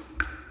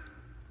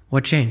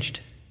 what changed?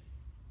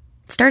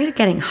 It started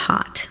getting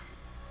hot.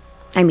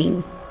 I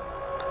mean,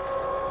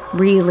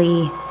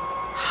 really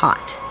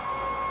hot.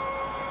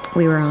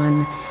 We were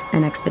on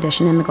an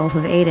expedition in the Gulf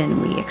of Aden.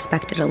 We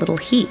expected a little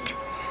heat,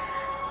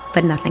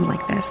 but nothing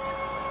like this.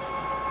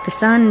 The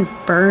sun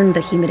burned the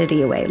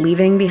humidity away,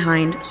 leaving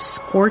behind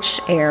scorched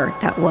air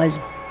that was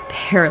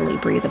barely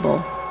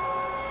breathable.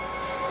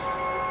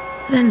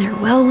 Then their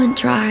well went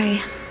dry,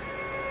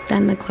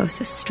 then the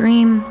closest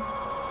stream.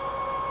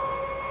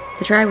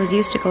 The tribe was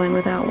used to going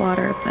without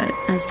water, but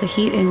as the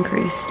heat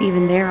increased,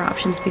 even their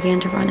options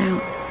began to run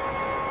out.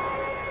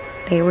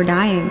 They were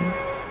dying.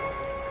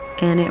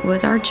 and it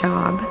was our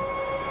job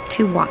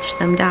to watch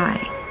them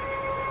die,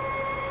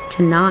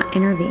 to not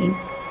intervene,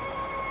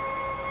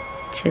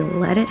 to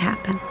let it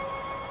happen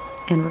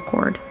and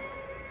record.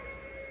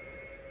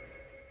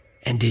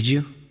 And did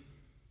you?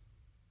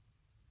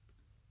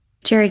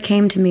 Jerry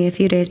came to me a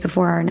few days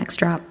before our next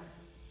drop.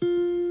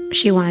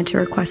 She wanted to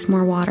request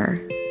more water.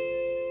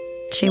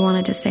 She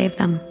wanted to save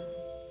them.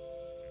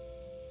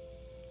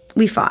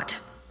 We fought.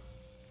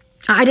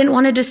 I didn't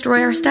want to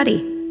destroy our study.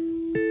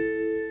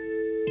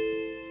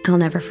 I'll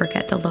never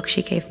forget the look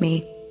she gave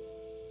me.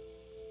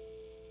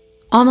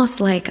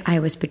 Almost like I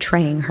was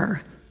betraying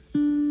her.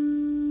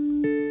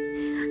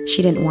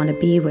 She didn't want to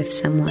be with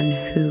someone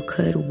who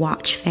could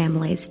watch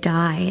families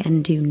die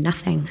and do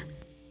nothing.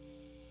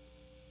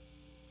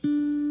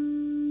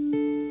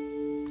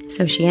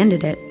 So she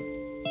ended it.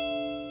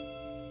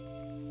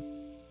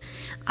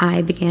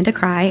 I began to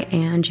cry,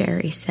 and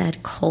Jerry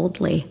said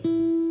coldly,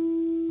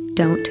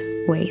 "Don't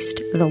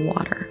waste the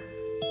water."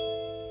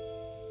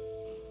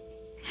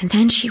 And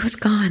then she was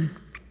gone.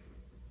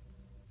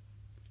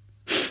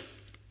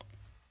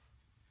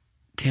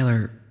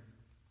 Taylor,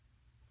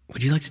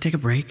 would you like to take a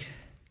break?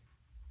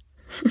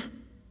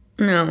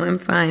 No, I'm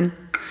fine.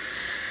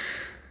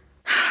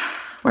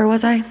 Where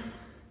was I?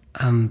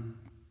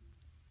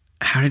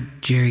 How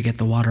did Jerry get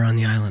the water on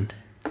the island?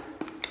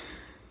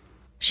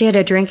 She had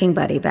a drinking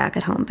buddy back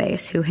at home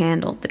base who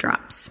handled the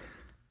drops.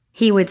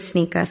 He would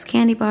sneak us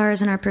candy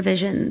bars and our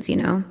provisions, you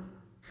know.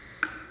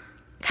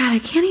 God, I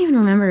can't even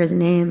remember his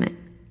name.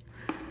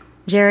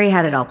 Jerry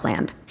had it all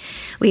planned.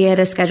 We had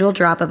a scheduled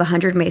drop of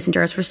 100 mason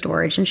jars for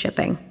storage and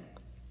shipping.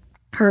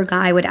 Her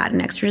guy would add an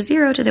extra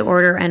 0 to the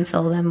order and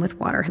fill them with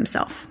water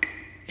himself.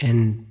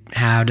 And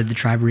how did the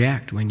tribe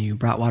react when you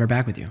brought water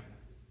back with you?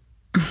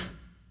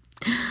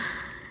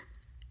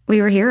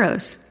 We were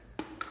heroes.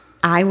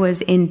 I was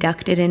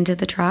inducted into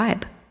the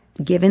tribe,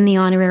 given the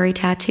honorary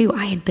tattoo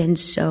I had been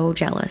so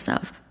jealous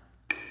of.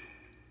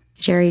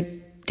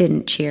 Jerry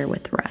didn't cheer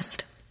with the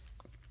rest.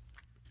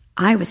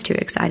 I was too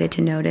excited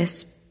to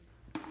notice,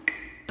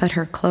 but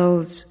her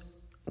clothes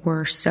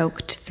were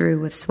soaked through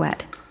with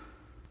sweat.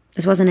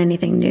 This wasn't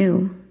anything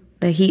new.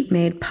 The heat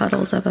made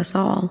puddles of us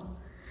all.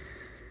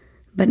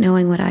 But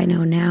knowing what I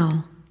know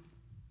now,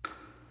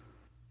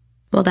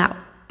 well, that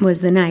was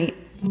the night.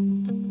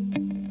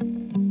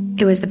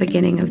 It was the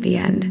beginning of the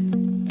end.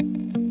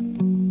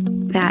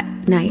 That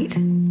night,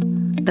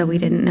 though we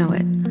didn't know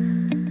it,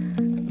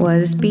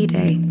 was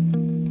B-Day.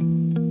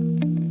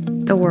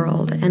 The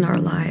world and our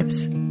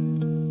lives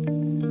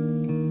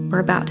were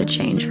about to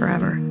change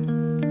forever.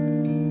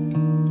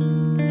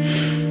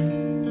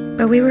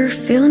 But we were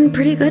feeling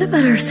pretty good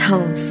about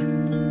ourselves.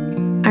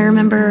 I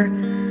remember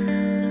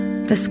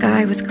the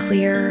sky was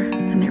clear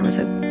and there was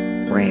a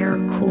rare,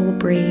 cool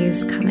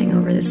breeze coming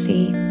over the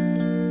sea.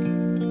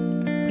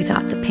 We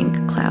thought the pink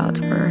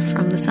clouds were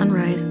from the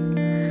sunrise.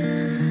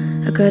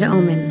 A good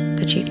omen,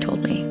 the chief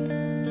told me.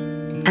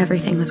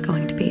 Everything was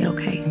going to be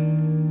okay.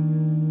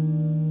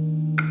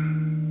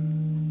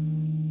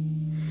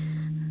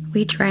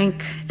 We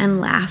drank and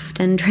laughed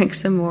and drank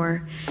some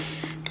more.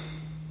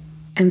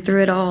 And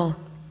through it all,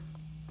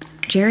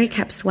 Jerry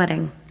kept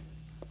sweating.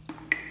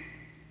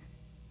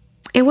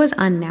 It was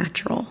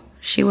unnatural.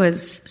 She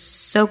was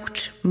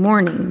soaked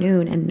morning,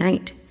 noon, and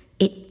night.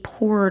 It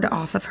poured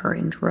off of her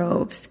in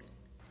droves.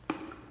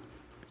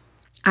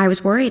 I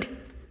was worried.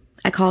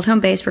 I called home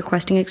base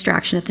requesting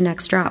extraction at the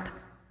next drop.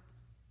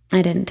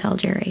 I didn't tell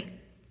Jerry.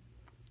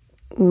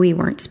 We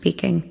weren't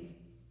speaking.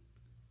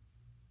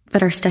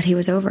 But our study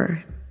was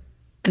over.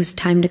 It was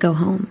time to go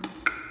home.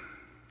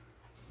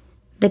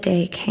 The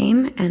day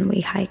came and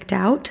we hiked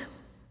out.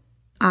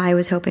 I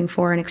was hoping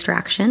for an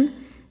extraction,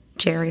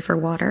 Jerry for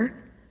water.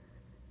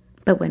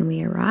 But when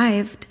we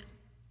arrived,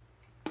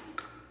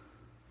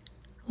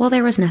 well,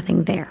 there was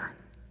nothing there.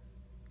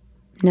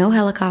 No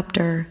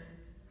helicopter,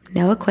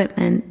 no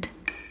equipment,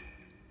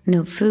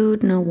 no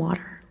food, no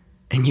water.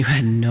 And you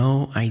had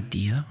no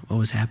idea what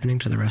was happening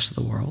to the rest of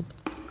the world?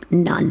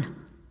 None.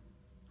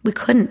 We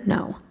couldn't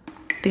know,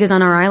 because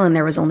on our island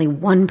there was only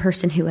one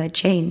person who had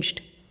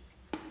changed.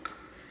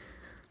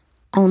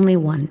 Only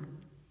one.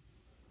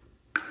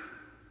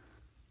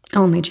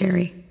 Only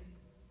Jerry.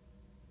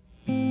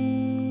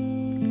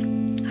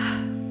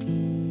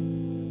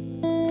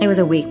 It was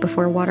a week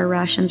before water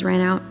rations ran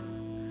out.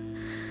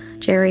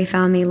 Jerry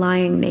found me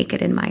lying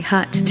naked in my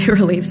hut to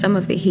relieve some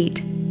of the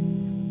heat.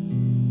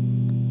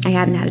 I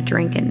hadn't had a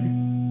drink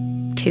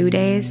in 2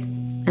 days,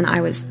 and I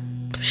was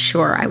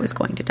sure I was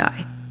going to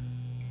die.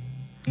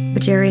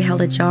 But Jerry held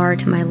a jar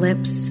to my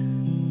lips,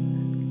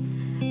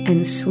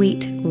 and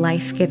sweet,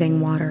 life-giving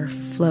water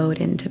flowed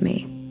into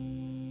me.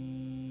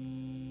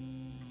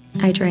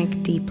 I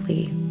drank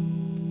deeply,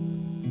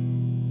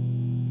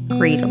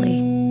 greedily.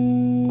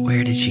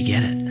 Where did she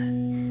get it?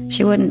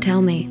 She wouldn't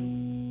tell me,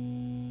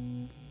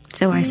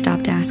 so I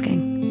stopped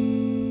asking.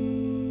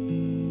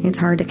 It's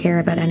hard to care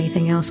about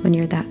anything else when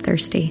you're that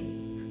thirsty.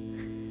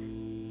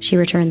 She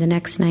returned the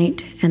next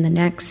night and the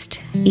next,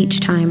 each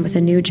time with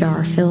a new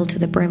jar filled to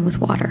the brim with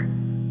water.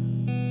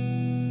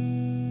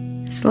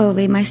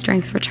 Slowly, my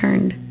strength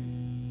returned.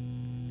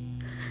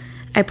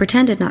 I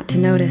pretended not to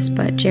notice,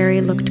 but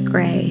Jerry looked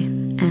gray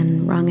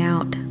and wrung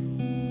out,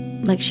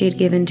 like she had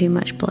given too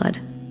much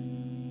blood.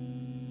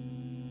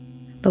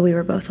 But we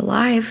were both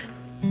alive,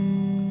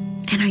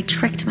 and I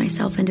tricked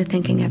myself into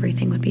thinking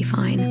everything would be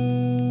fine.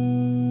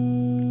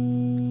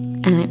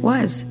 And it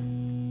was.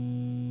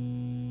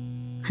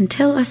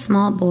 Until a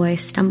small boy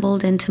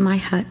stumbled into my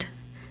hut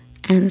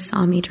and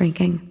saw me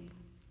drinking.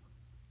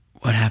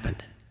 What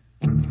happened?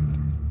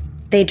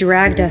 They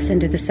dragged us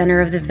into the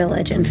center of the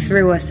village and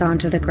threw us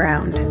onto the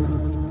ground.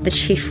 The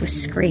chief was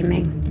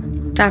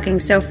screaming, talking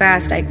so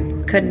fast I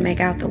couldn't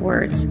make out the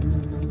words.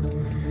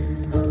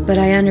 But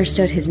I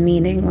understood his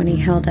meaning when he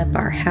held up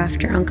our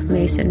half-drunk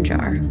mason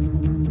jar.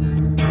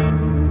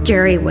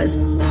 Jerry was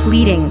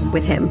pleading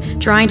with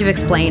him, trying to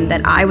explain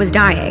that I was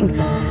dying.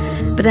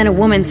 But then a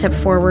woman stepped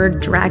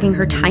forward, dragging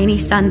her tiny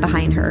son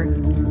behind her.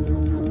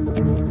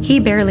 He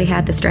barely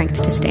had the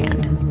strength to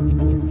stand.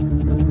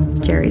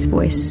 Jerry's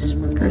voice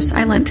grew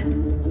silent.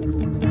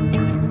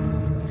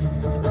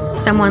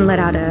 Someone let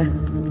out a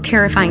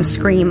terrifying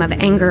scream of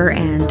anger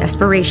and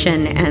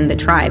desperation, and the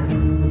tribe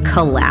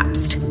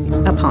collapsed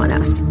upon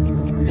us.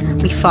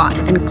 We fought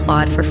and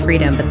clawed for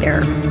freedom, but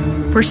there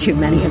were too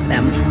many of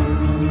them.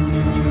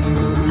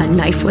 A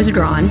knife was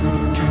drawn.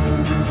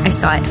 I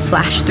saw it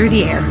flash through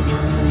the air,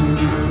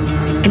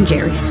 and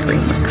Jerry's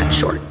scream was cut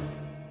short.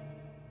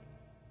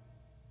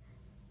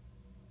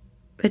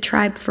 The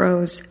tribe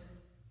froze.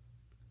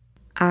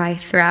 I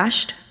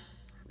thrashed,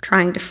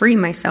 trying to free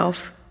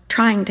myself,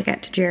 trying to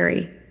get to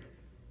Jerry.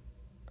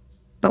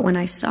 But when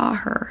I saw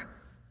her,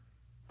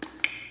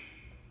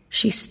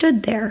 she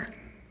stood there,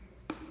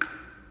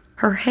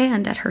 her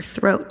hand at her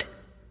throat,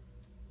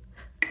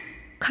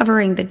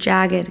 covering the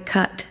jagged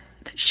cut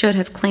that should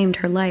have claimed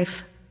her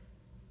life.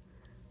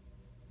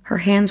 Her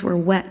hands were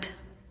wet,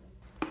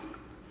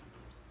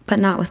 but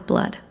not with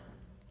blood.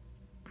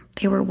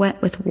 They were wet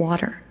with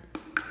water.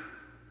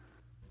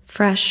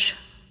 Fresh,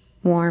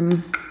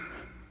 warm,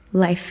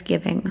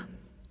 life-giving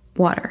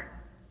water.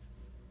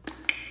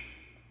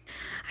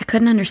 I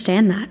couldn't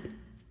understand that.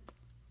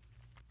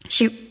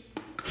 She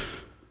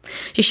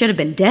should have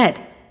been dead,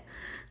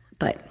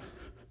 but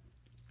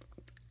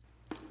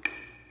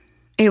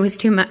it was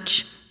too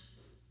much.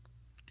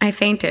 I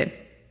fainted,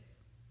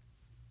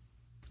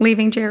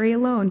 leaving Jerry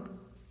alone.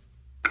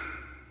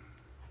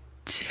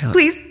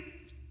 Please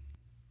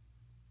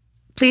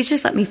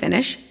just let me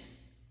finish.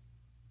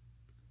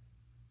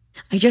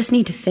 I just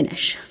need to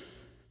finish.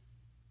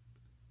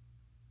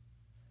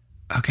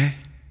 Okay.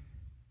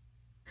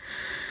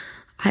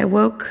 I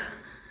woke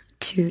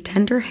to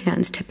tender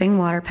hands tipping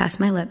water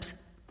past my lips.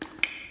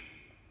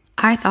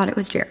 I thought it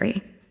was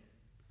Jerry.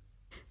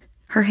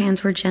 Her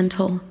hands were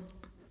gentle,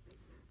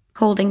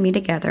 holding me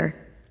together.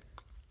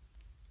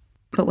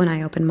 But when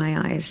I opened my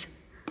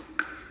eyes,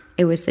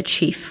 it was the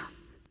chief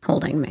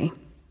holding me.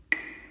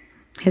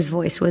 His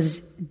voice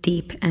was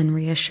deep and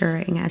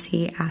reassuring as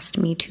he asked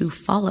me to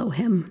follow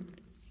him.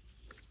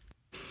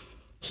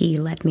 He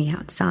led me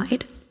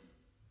outside.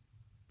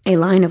 A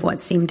line of what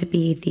seemed to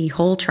be the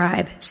whole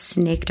tribe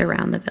snaked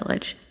around the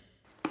village,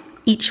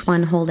 each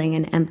one holding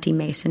an empty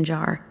mason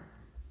jar.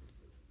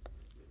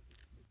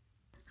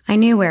 I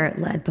knew where it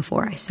led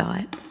before I saw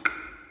it.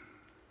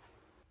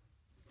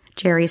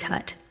 Jerry's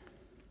hut.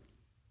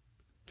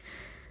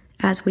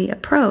 As we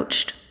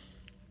approached,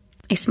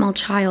 a small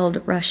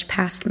child rushed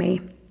past me,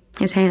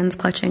 his hands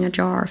clutching a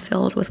jar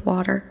filled with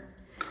water.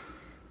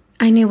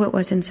 I knew what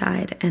was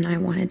inside, and I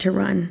wanted to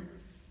run,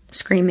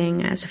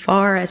 screaming as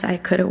far as I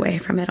could away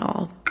from it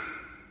all.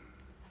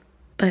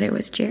 But it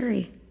was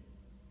Jerry.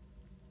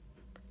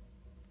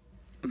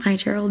 My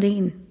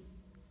Geraldine.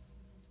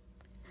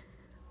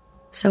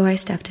 So I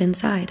stepped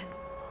inside.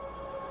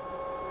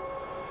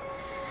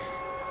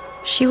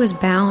 She was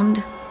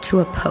bound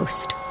to a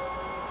post,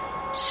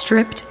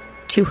 stripped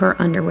to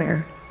her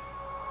underwear,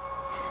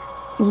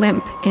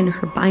 limp in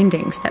her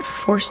bindings that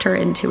forced her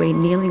into a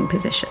kneeling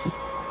position.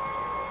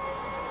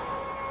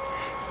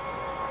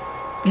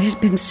 It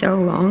had been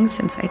so long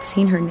since I'd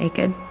seen her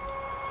naked.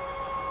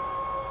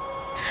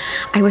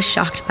 I was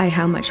shocked by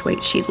how much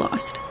weight she'd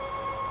lost.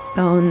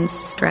 Bones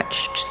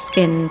stretched,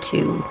 skin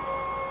to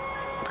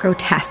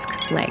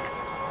grotesque length.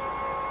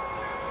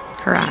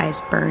 Her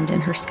eyes burned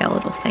in her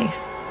skeletal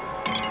face.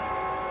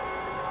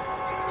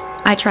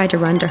 I tried to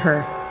run to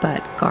her,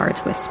 but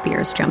guards with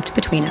spears jumped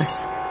between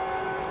us.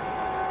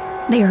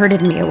 They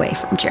herded me away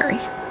from Jerry,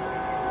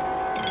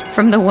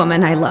 from the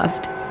woman I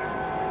loved.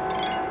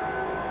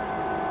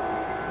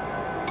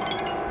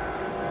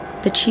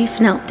 The chief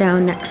knelt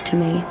down next to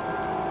me,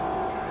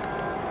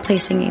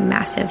 placing a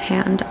massive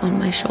hand on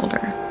my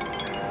shoulder.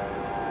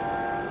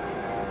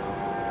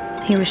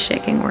 He was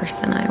shaking worse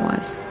than I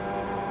was.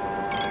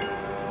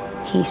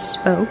 He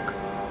spoke.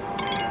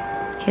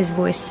 His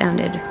voice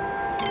sounded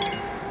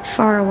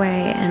far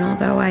away, and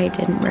although I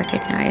didn't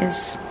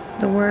recognize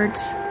the words,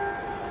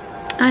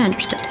 I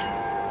understood him.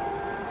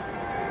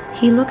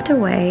 He looked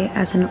away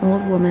as an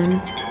old woman,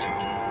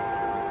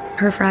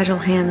 her fragile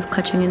hands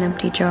clutching an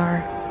empty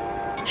jar,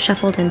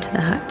 shuffled into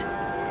the hut.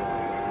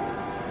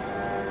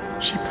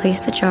 She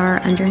placed the jar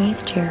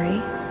underneath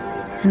Jerry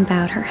and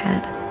bowed her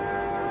head.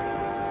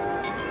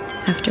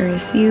 After a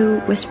few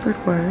whispered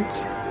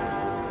words,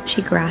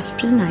 she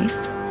grasped a knife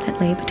that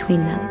lay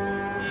between them.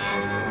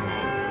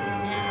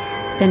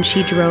 Then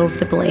she drove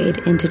the blade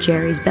into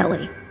Jerry's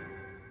belly.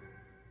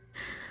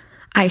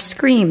 I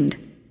screamed,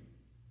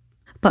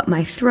 but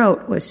my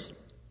throat was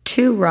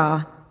too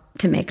raw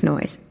to make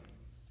noise.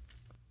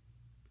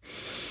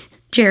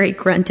 Jerry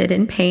grunted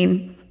in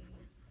pain.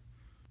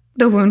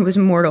 The wound was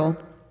mortal,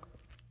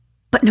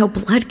 but no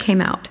blood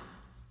came out,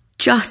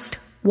 just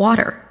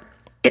water.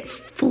 It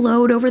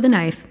flowed over the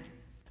knife,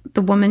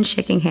 the woman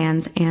shaking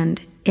hands,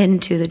 and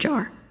into the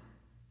jar.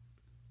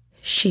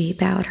 She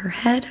bowed her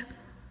head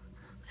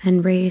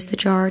and raised the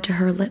jar to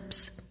her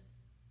lips.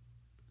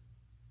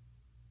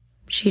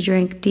 She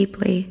drank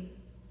deeply,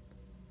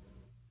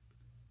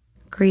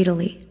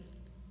 greedily.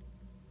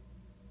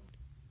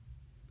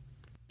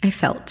 I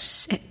felt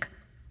sick.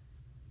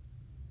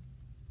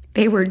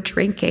 They were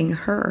drinking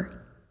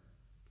her.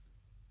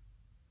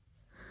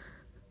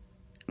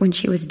 When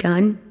she was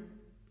done,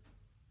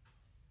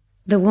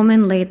 the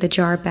woman laid the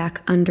jar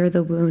back under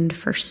the wound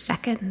for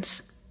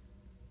seconds.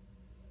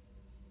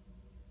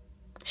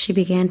 She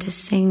began to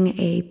sing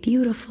a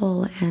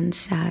beautiful and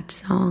sad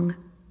song.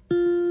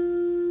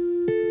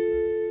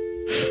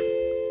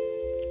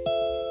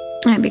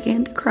 I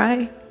began to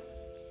cry.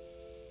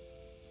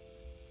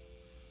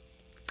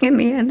 In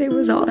the end, it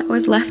was all that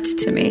was left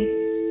to me.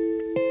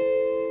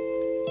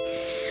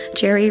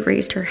 Jerry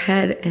raised her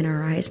head and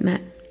our eyes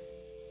met.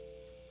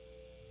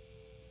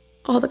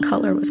 All the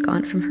color was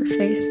gone from her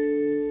face.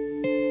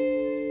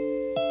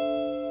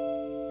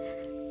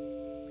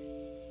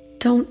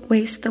 "Don't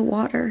waste the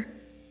water,"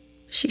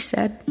 she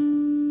said,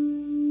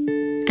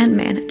 and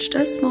managed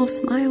a small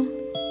smile.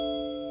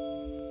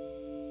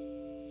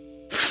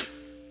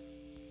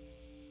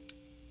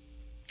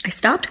 I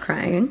stopped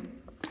crying.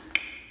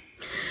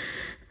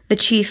 The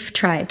chief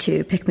tried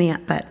to pick me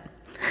up, but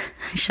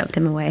I shoved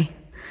him away.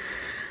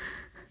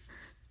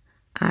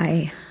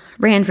 I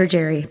ran for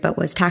Jerry, but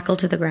was tackled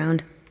to the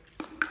ground.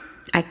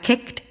 I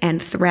kicked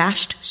and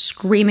thrashed,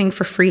 screaming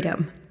for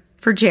freedom,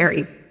 for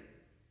Jerry.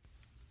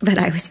 But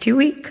I was too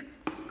weak.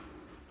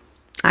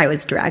 I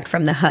was dragged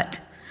from the hut,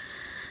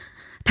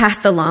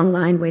 past the long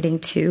line waiting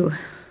to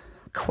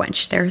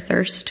quench their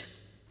thirst.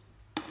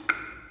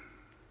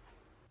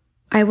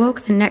 I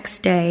woke the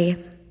next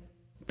day,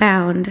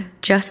 bound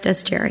just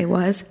as Jerry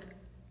was.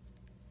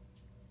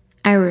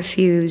 I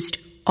refused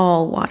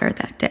all water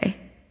that day.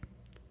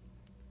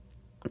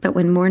 But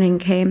when morning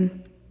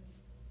came,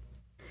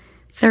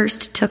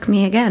 thirst took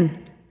me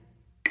again.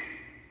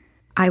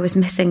 I was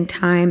missing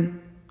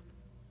time,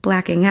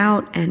 blacking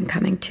out and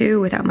coming to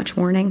without much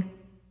warning.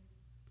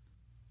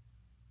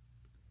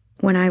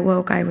 When I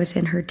woke, I was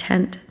in her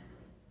tent,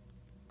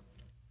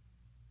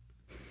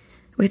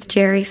 with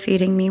Jerry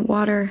feeding me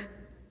water,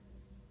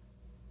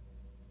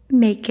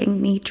 making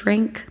me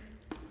drink.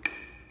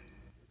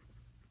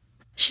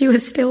 She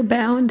was still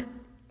bound,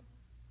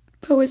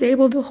 but was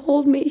able to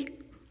hold me.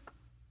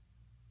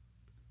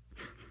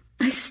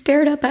 I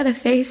stared up at a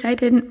face I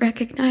didn't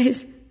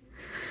recognize.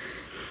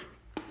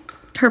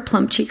 Her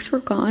plump cheeks were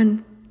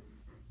gone.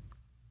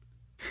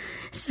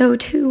 So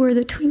too were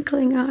the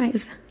twinkling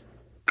eyes.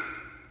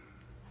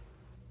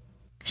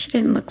 She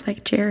didn't look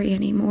like Jerry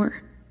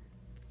anymore.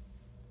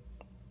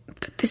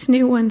 But this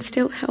new one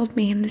still held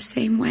me in the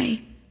same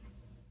way.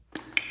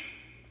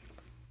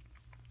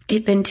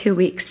 It'd been 2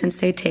 weeks since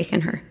they'd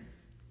taken her.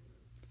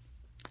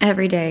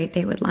 Every day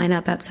they would line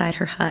up outside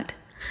her hut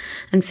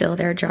and fill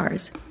their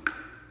jars.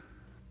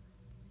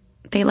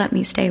 They let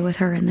me stay with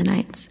her in the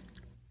nights.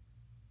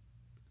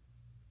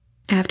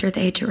 After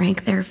they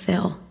drank their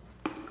fill,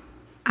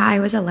 I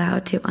was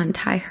allowed to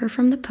untie her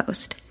from the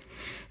post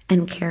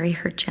and carry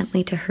her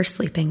gently to her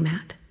sleeping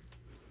mat.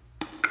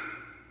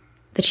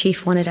 The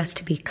chief wanted us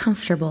to be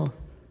comfortable,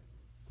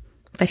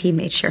 but he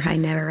made sure I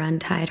never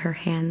untied her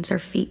hands or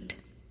feet.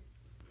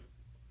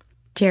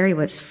 Jerry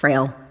was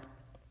frail.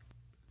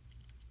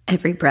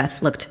 Every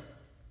breath looked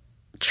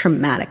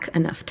traumatic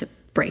enough to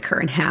break her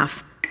in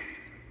half.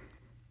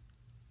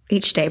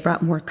 Each day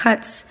brought more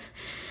cuts.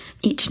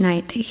 Each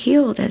night they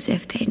healed as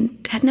if they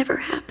had never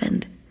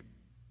happened.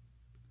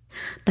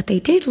 But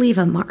they did leave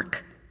a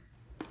mark.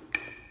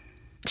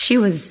 She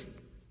was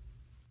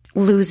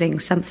losing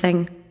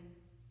something.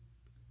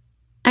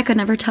 I could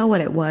never tell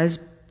what it was,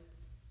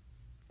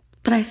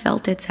 but I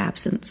felt its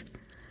absence.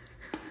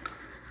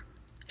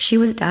 She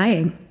was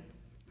dying.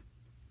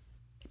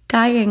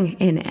 Dying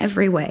in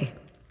every way,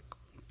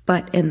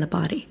 but in the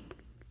body.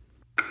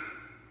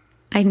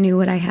 I knew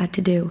what I had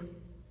to do.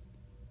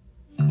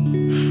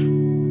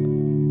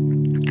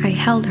 I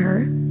held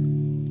her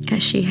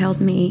as she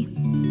held me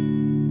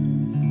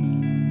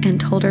and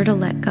told her to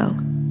let go.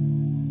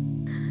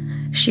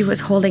 She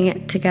was holding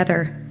it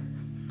together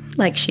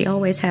like she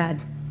always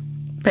had,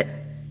 but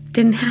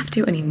didn't have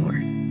to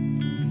anymore.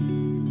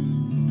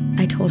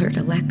 I told her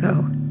to let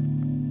go.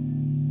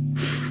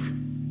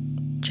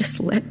 Just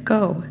let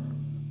go.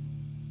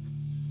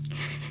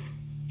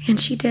 And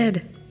she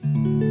did.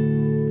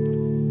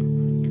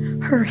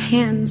 Her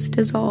hands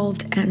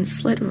dissolved and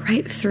slid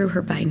right through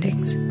her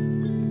bindings.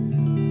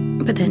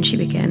 But then she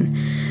began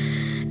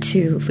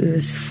to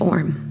lose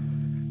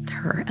form.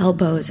 Her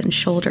elbows and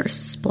shoulders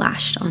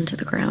splashed onto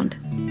the ground.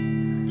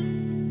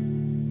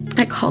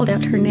 I called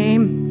out her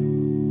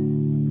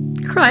name,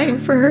 crying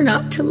for her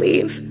not to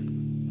leave.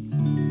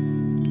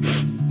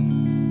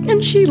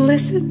 And she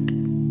listened.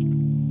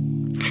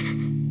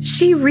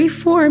 She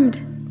reformed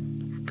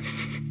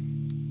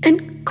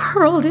and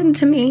curled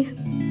into me.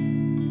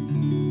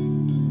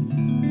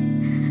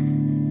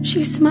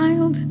 She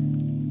smiled,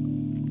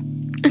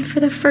 and for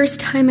the first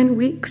time in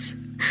weeks,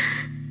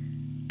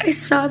 I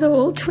saw the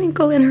old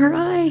twinkle in her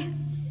eye.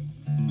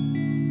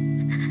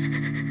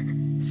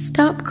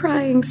 "Stop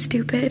crying,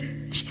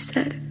 stupid," she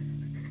said.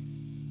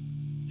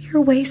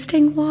 "You're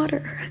wasting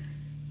water."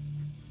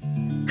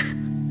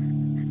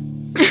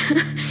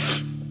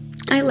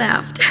 I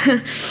laughed.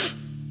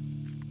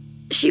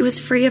 She was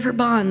free of her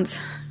bonds.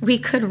 We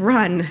could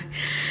run.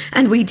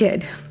 And we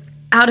did.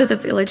 Out of the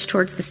village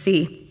towards the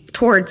sea.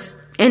 Towards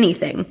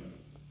anything.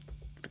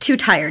 Too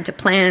tired to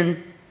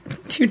plan.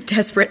 Too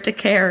desperate to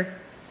care.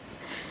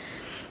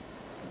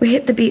 We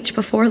hit the beach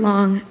before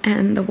long,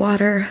 and the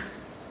water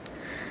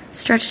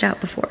stretched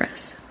out before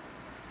us.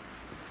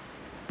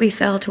 We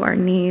fell to our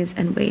knees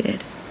and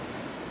waited.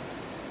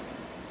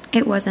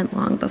 It wasn't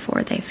long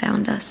before they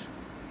found us.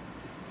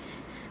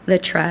 The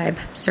tribe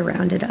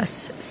surrounded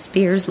us,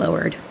 spears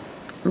lowered,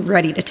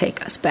 ready to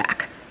take us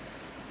back.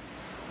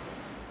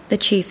 The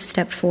chief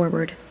stepped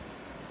forward.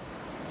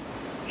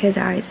 His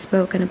eyes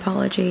spoke an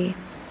apology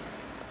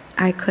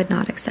I could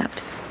not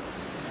accept.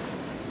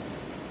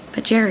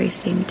 But Jerry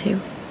seemed to.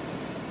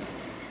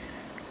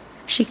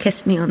 She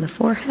kissed me on the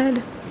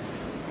forehead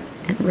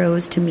and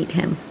rose to meet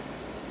him.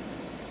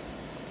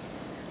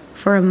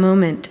 For a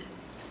moment,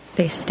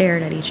 they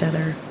stared at each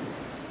other.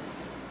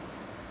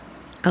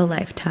 A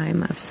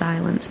lifetime of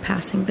silence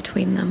passing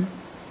between them.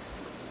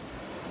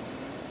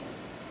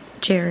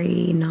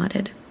 Jerry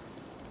nodded,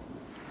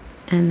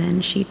 and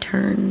then she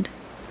turned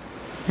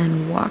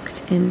and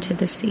walked into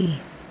the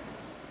sea.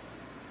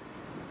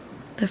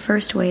 The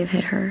first wave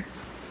hit her.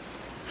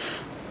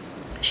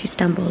 She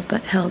stumbled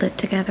but held it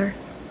together.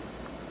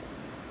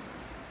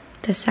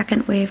 The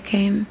second wave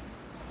came,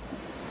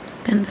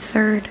 then the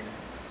third,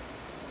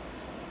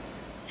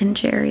 and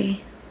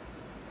Jerry,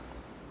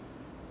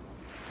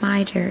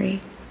 my Jerry,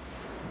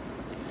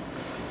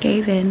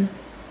 gave in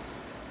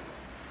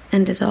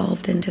and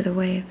dissolved into the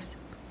waves.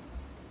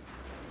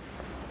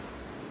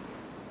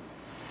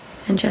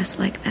 And just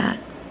like that,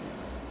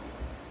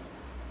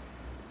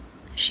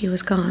 she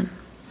was gone.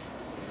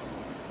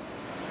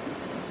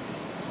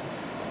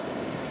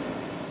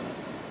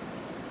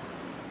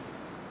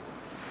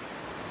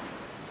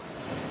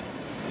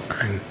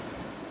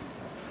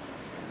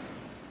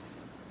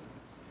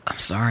 I'm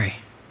sorry.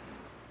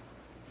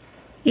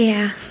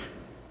 Yeah,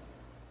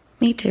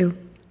 me too.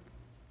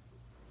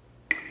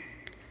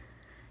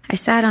 I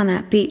sat on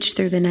that beach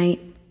through the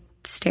night,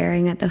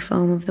 staring at the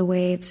foam of the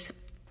waves.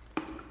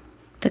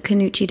 The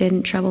Canucci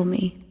didn't trouble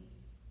me.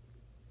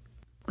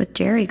 With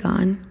Jerry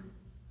gone,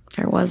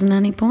 there wasn't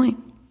any point.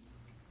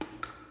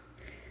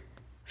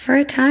 For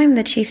a time,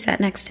 the chief sat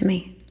next to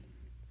me.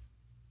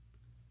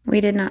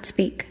 We did not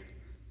speak.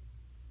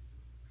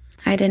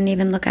 I didn't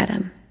even look at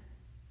him.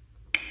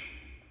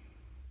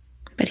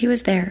 But he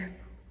was there.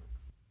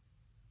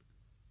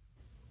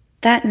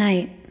 That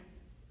night,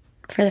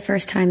 for the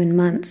first time in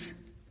months,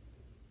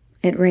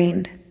 it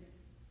rained.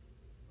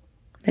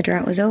 The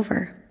drought was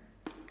over.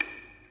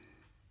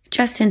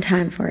 Just in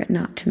time for it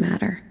not to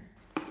matter.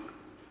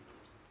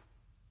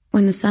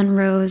 When the sun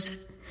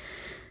rose,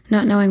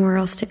 not knowing where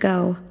else to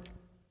go,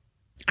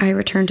 I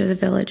returned to the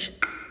village.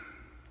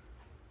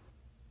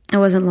 It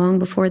wasn't long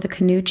before the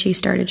Canucci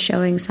started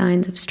showing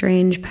signs of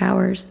strange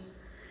powers.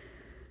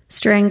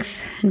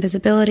 Strength,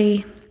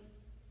 invisibility,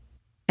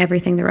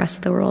 everything the rest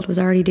of the world was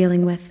already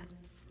dealing with.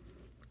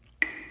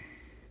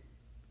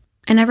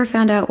 I never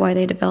found out why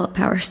they developed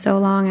power so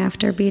long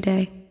after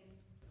B-Day.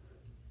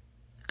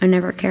 I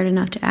never cared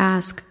enough to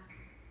ask.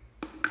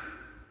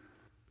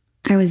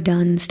 I was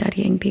done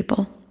studying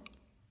people.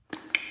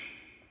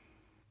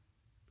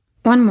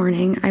 One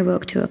morning, I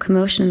woke to a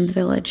commotion in the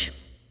village.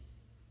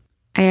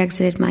 I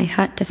exited my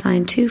hut to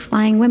find 2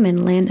 flying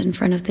women land in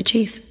front of the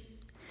chief.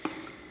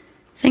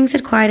 Things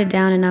had quieted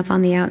down enough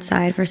on the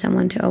outside for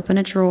someone to open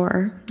a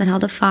drawer that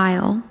held a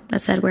file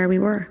that said where we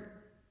were.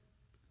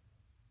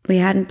 We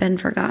hadn't been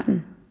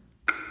forgotten.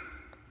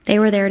 They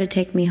were there to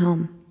take me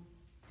home.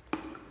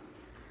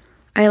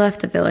 I left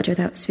the village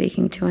without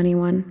speaking to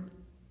anyone.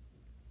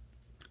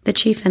 The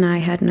chief and I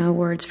had no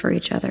words for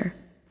each other.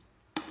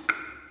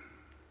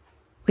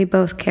 We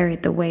both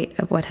carried the weight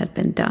of what had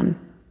been done.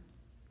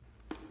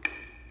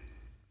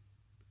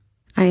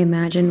 I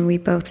imagine we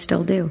both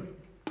still do.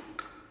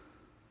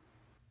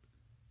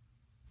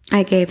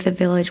 I gave the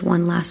village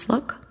one last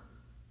look,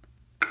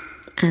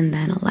 and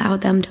then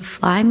allowed them to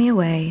fly me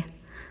away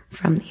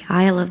from the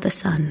Isle of the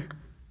Sun,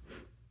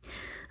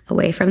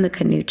 away from the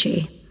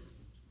Canucci,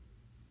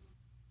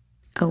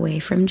 away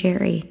from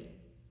Jerry,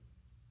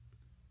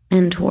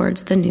 and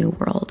towards the new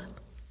world.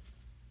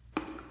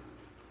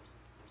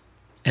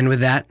 And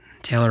with that,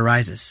 Taylor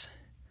rises,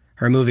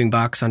 her moving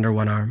box under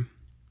one arm.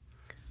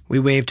 We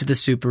wave to the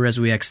super as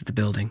we exit the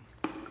building.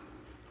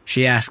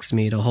 She asks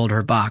me to hold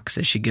her box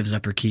as she gives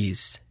up her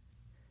keys.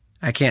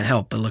 I can't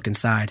help but look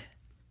inside.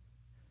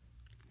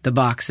 The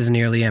box is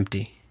nearly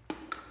empty.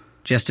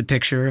 Just a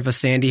picture of a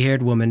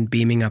sandy-haired woman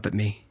beaming up at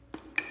me,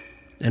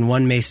 and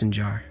one mason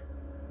jar,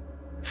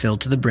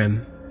 filled to the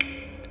brim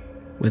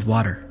with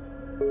water.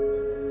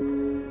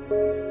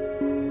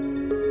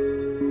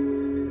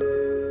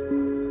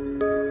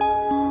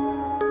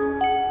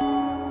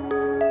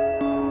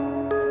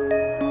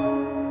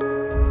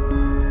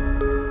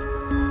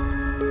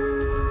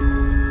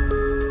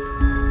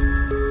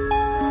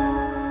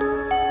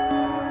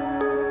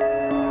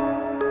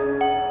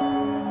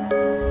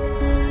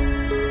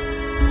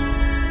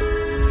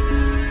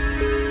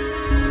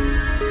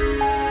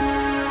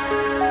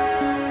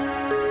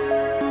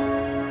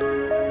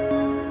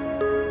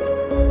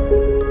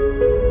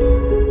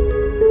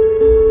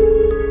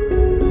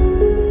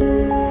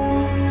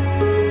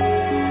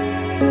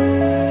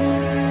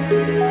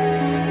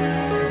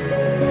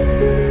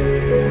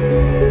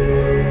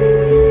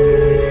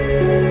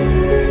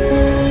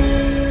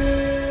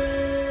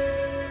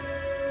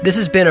 This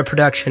has been a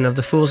production of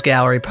the Fool's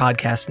Gallery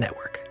Podcast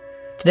Network.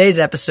 Today's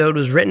episode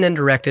was written and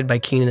directed by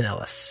Keenan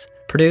Ellis,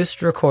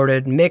 produced,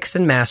 recorded, mixed,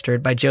 and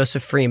mastered by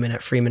Joseph Freeman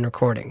at Freeman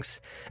Recordings,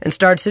 and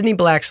starred Sidney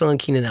Blacksell and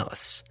Keenan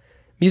Ellis.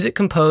 Music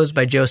composed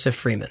by Joseph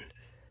Freeman.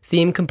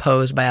 Theme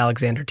composed by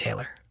Alexander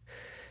Taylor.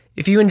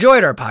 If you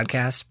enjoyed our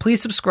podcast,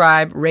 please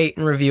subscribe, rate,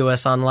 and review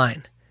us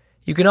online.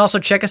 You can also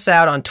check us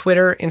out on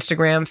Twitter,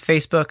 Instagram,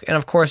 Facebook, and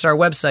of course our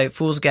website,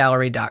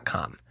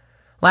 foolsgallery.com.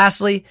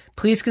 Lastly,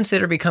 please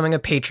consider becoming a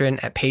patron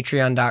at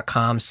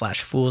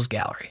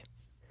patreon.com/foolsgallery.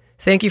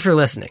 Thank you for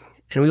listening,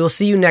 and we will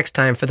see you next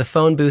time for the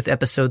Phone Booth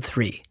Episode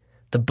 3,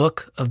 The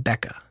Book of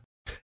Becca.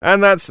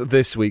 And that's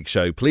this week's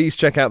show. Please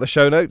check out the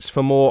show notes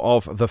for more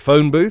of The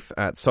Phone Booth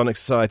at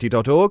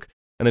sonicsociety.org.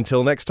 And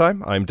until next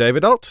time, I'm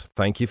David Alt.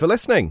 Thank you for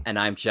listening. And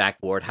I'm Jack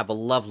Ward. Have a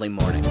lovely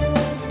morning.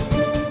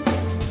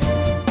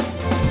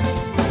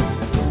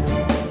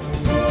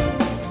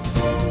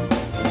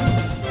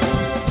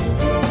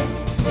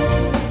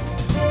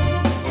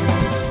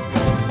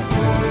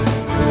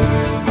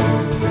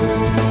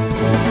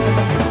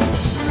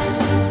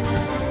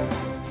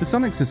 The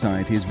Sonic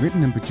Society is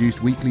written and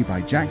produced weekly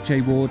by Jack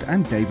J. Ward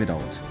and David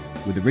Alt,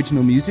 with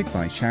original music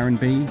by Sharon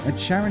B. at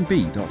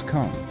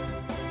sharonb.com.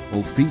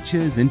 All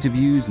features,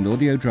 interviews, and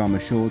audio drama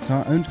shorts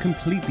are owned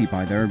completely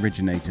by their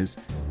originators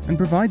and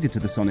provided to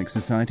the Sonic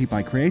Society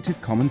by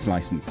Creative Commons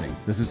licensing.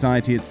 The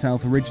Society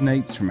itself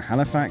originates from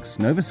Halifax,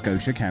 Nova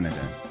Scotia,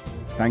 Canada.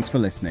 Thanks for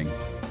listening.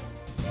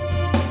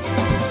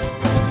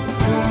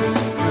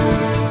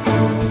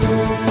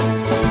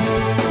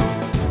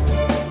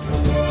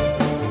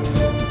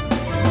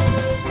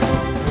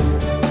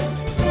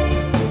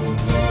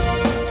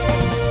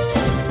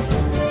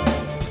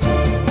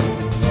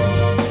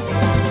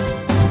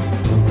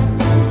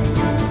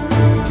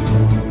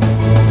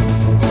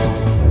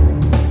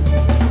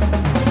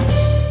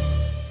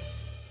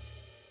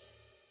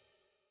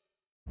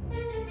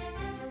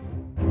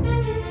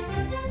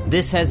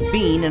 This has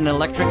been an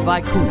Electric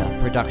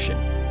Vicuna production.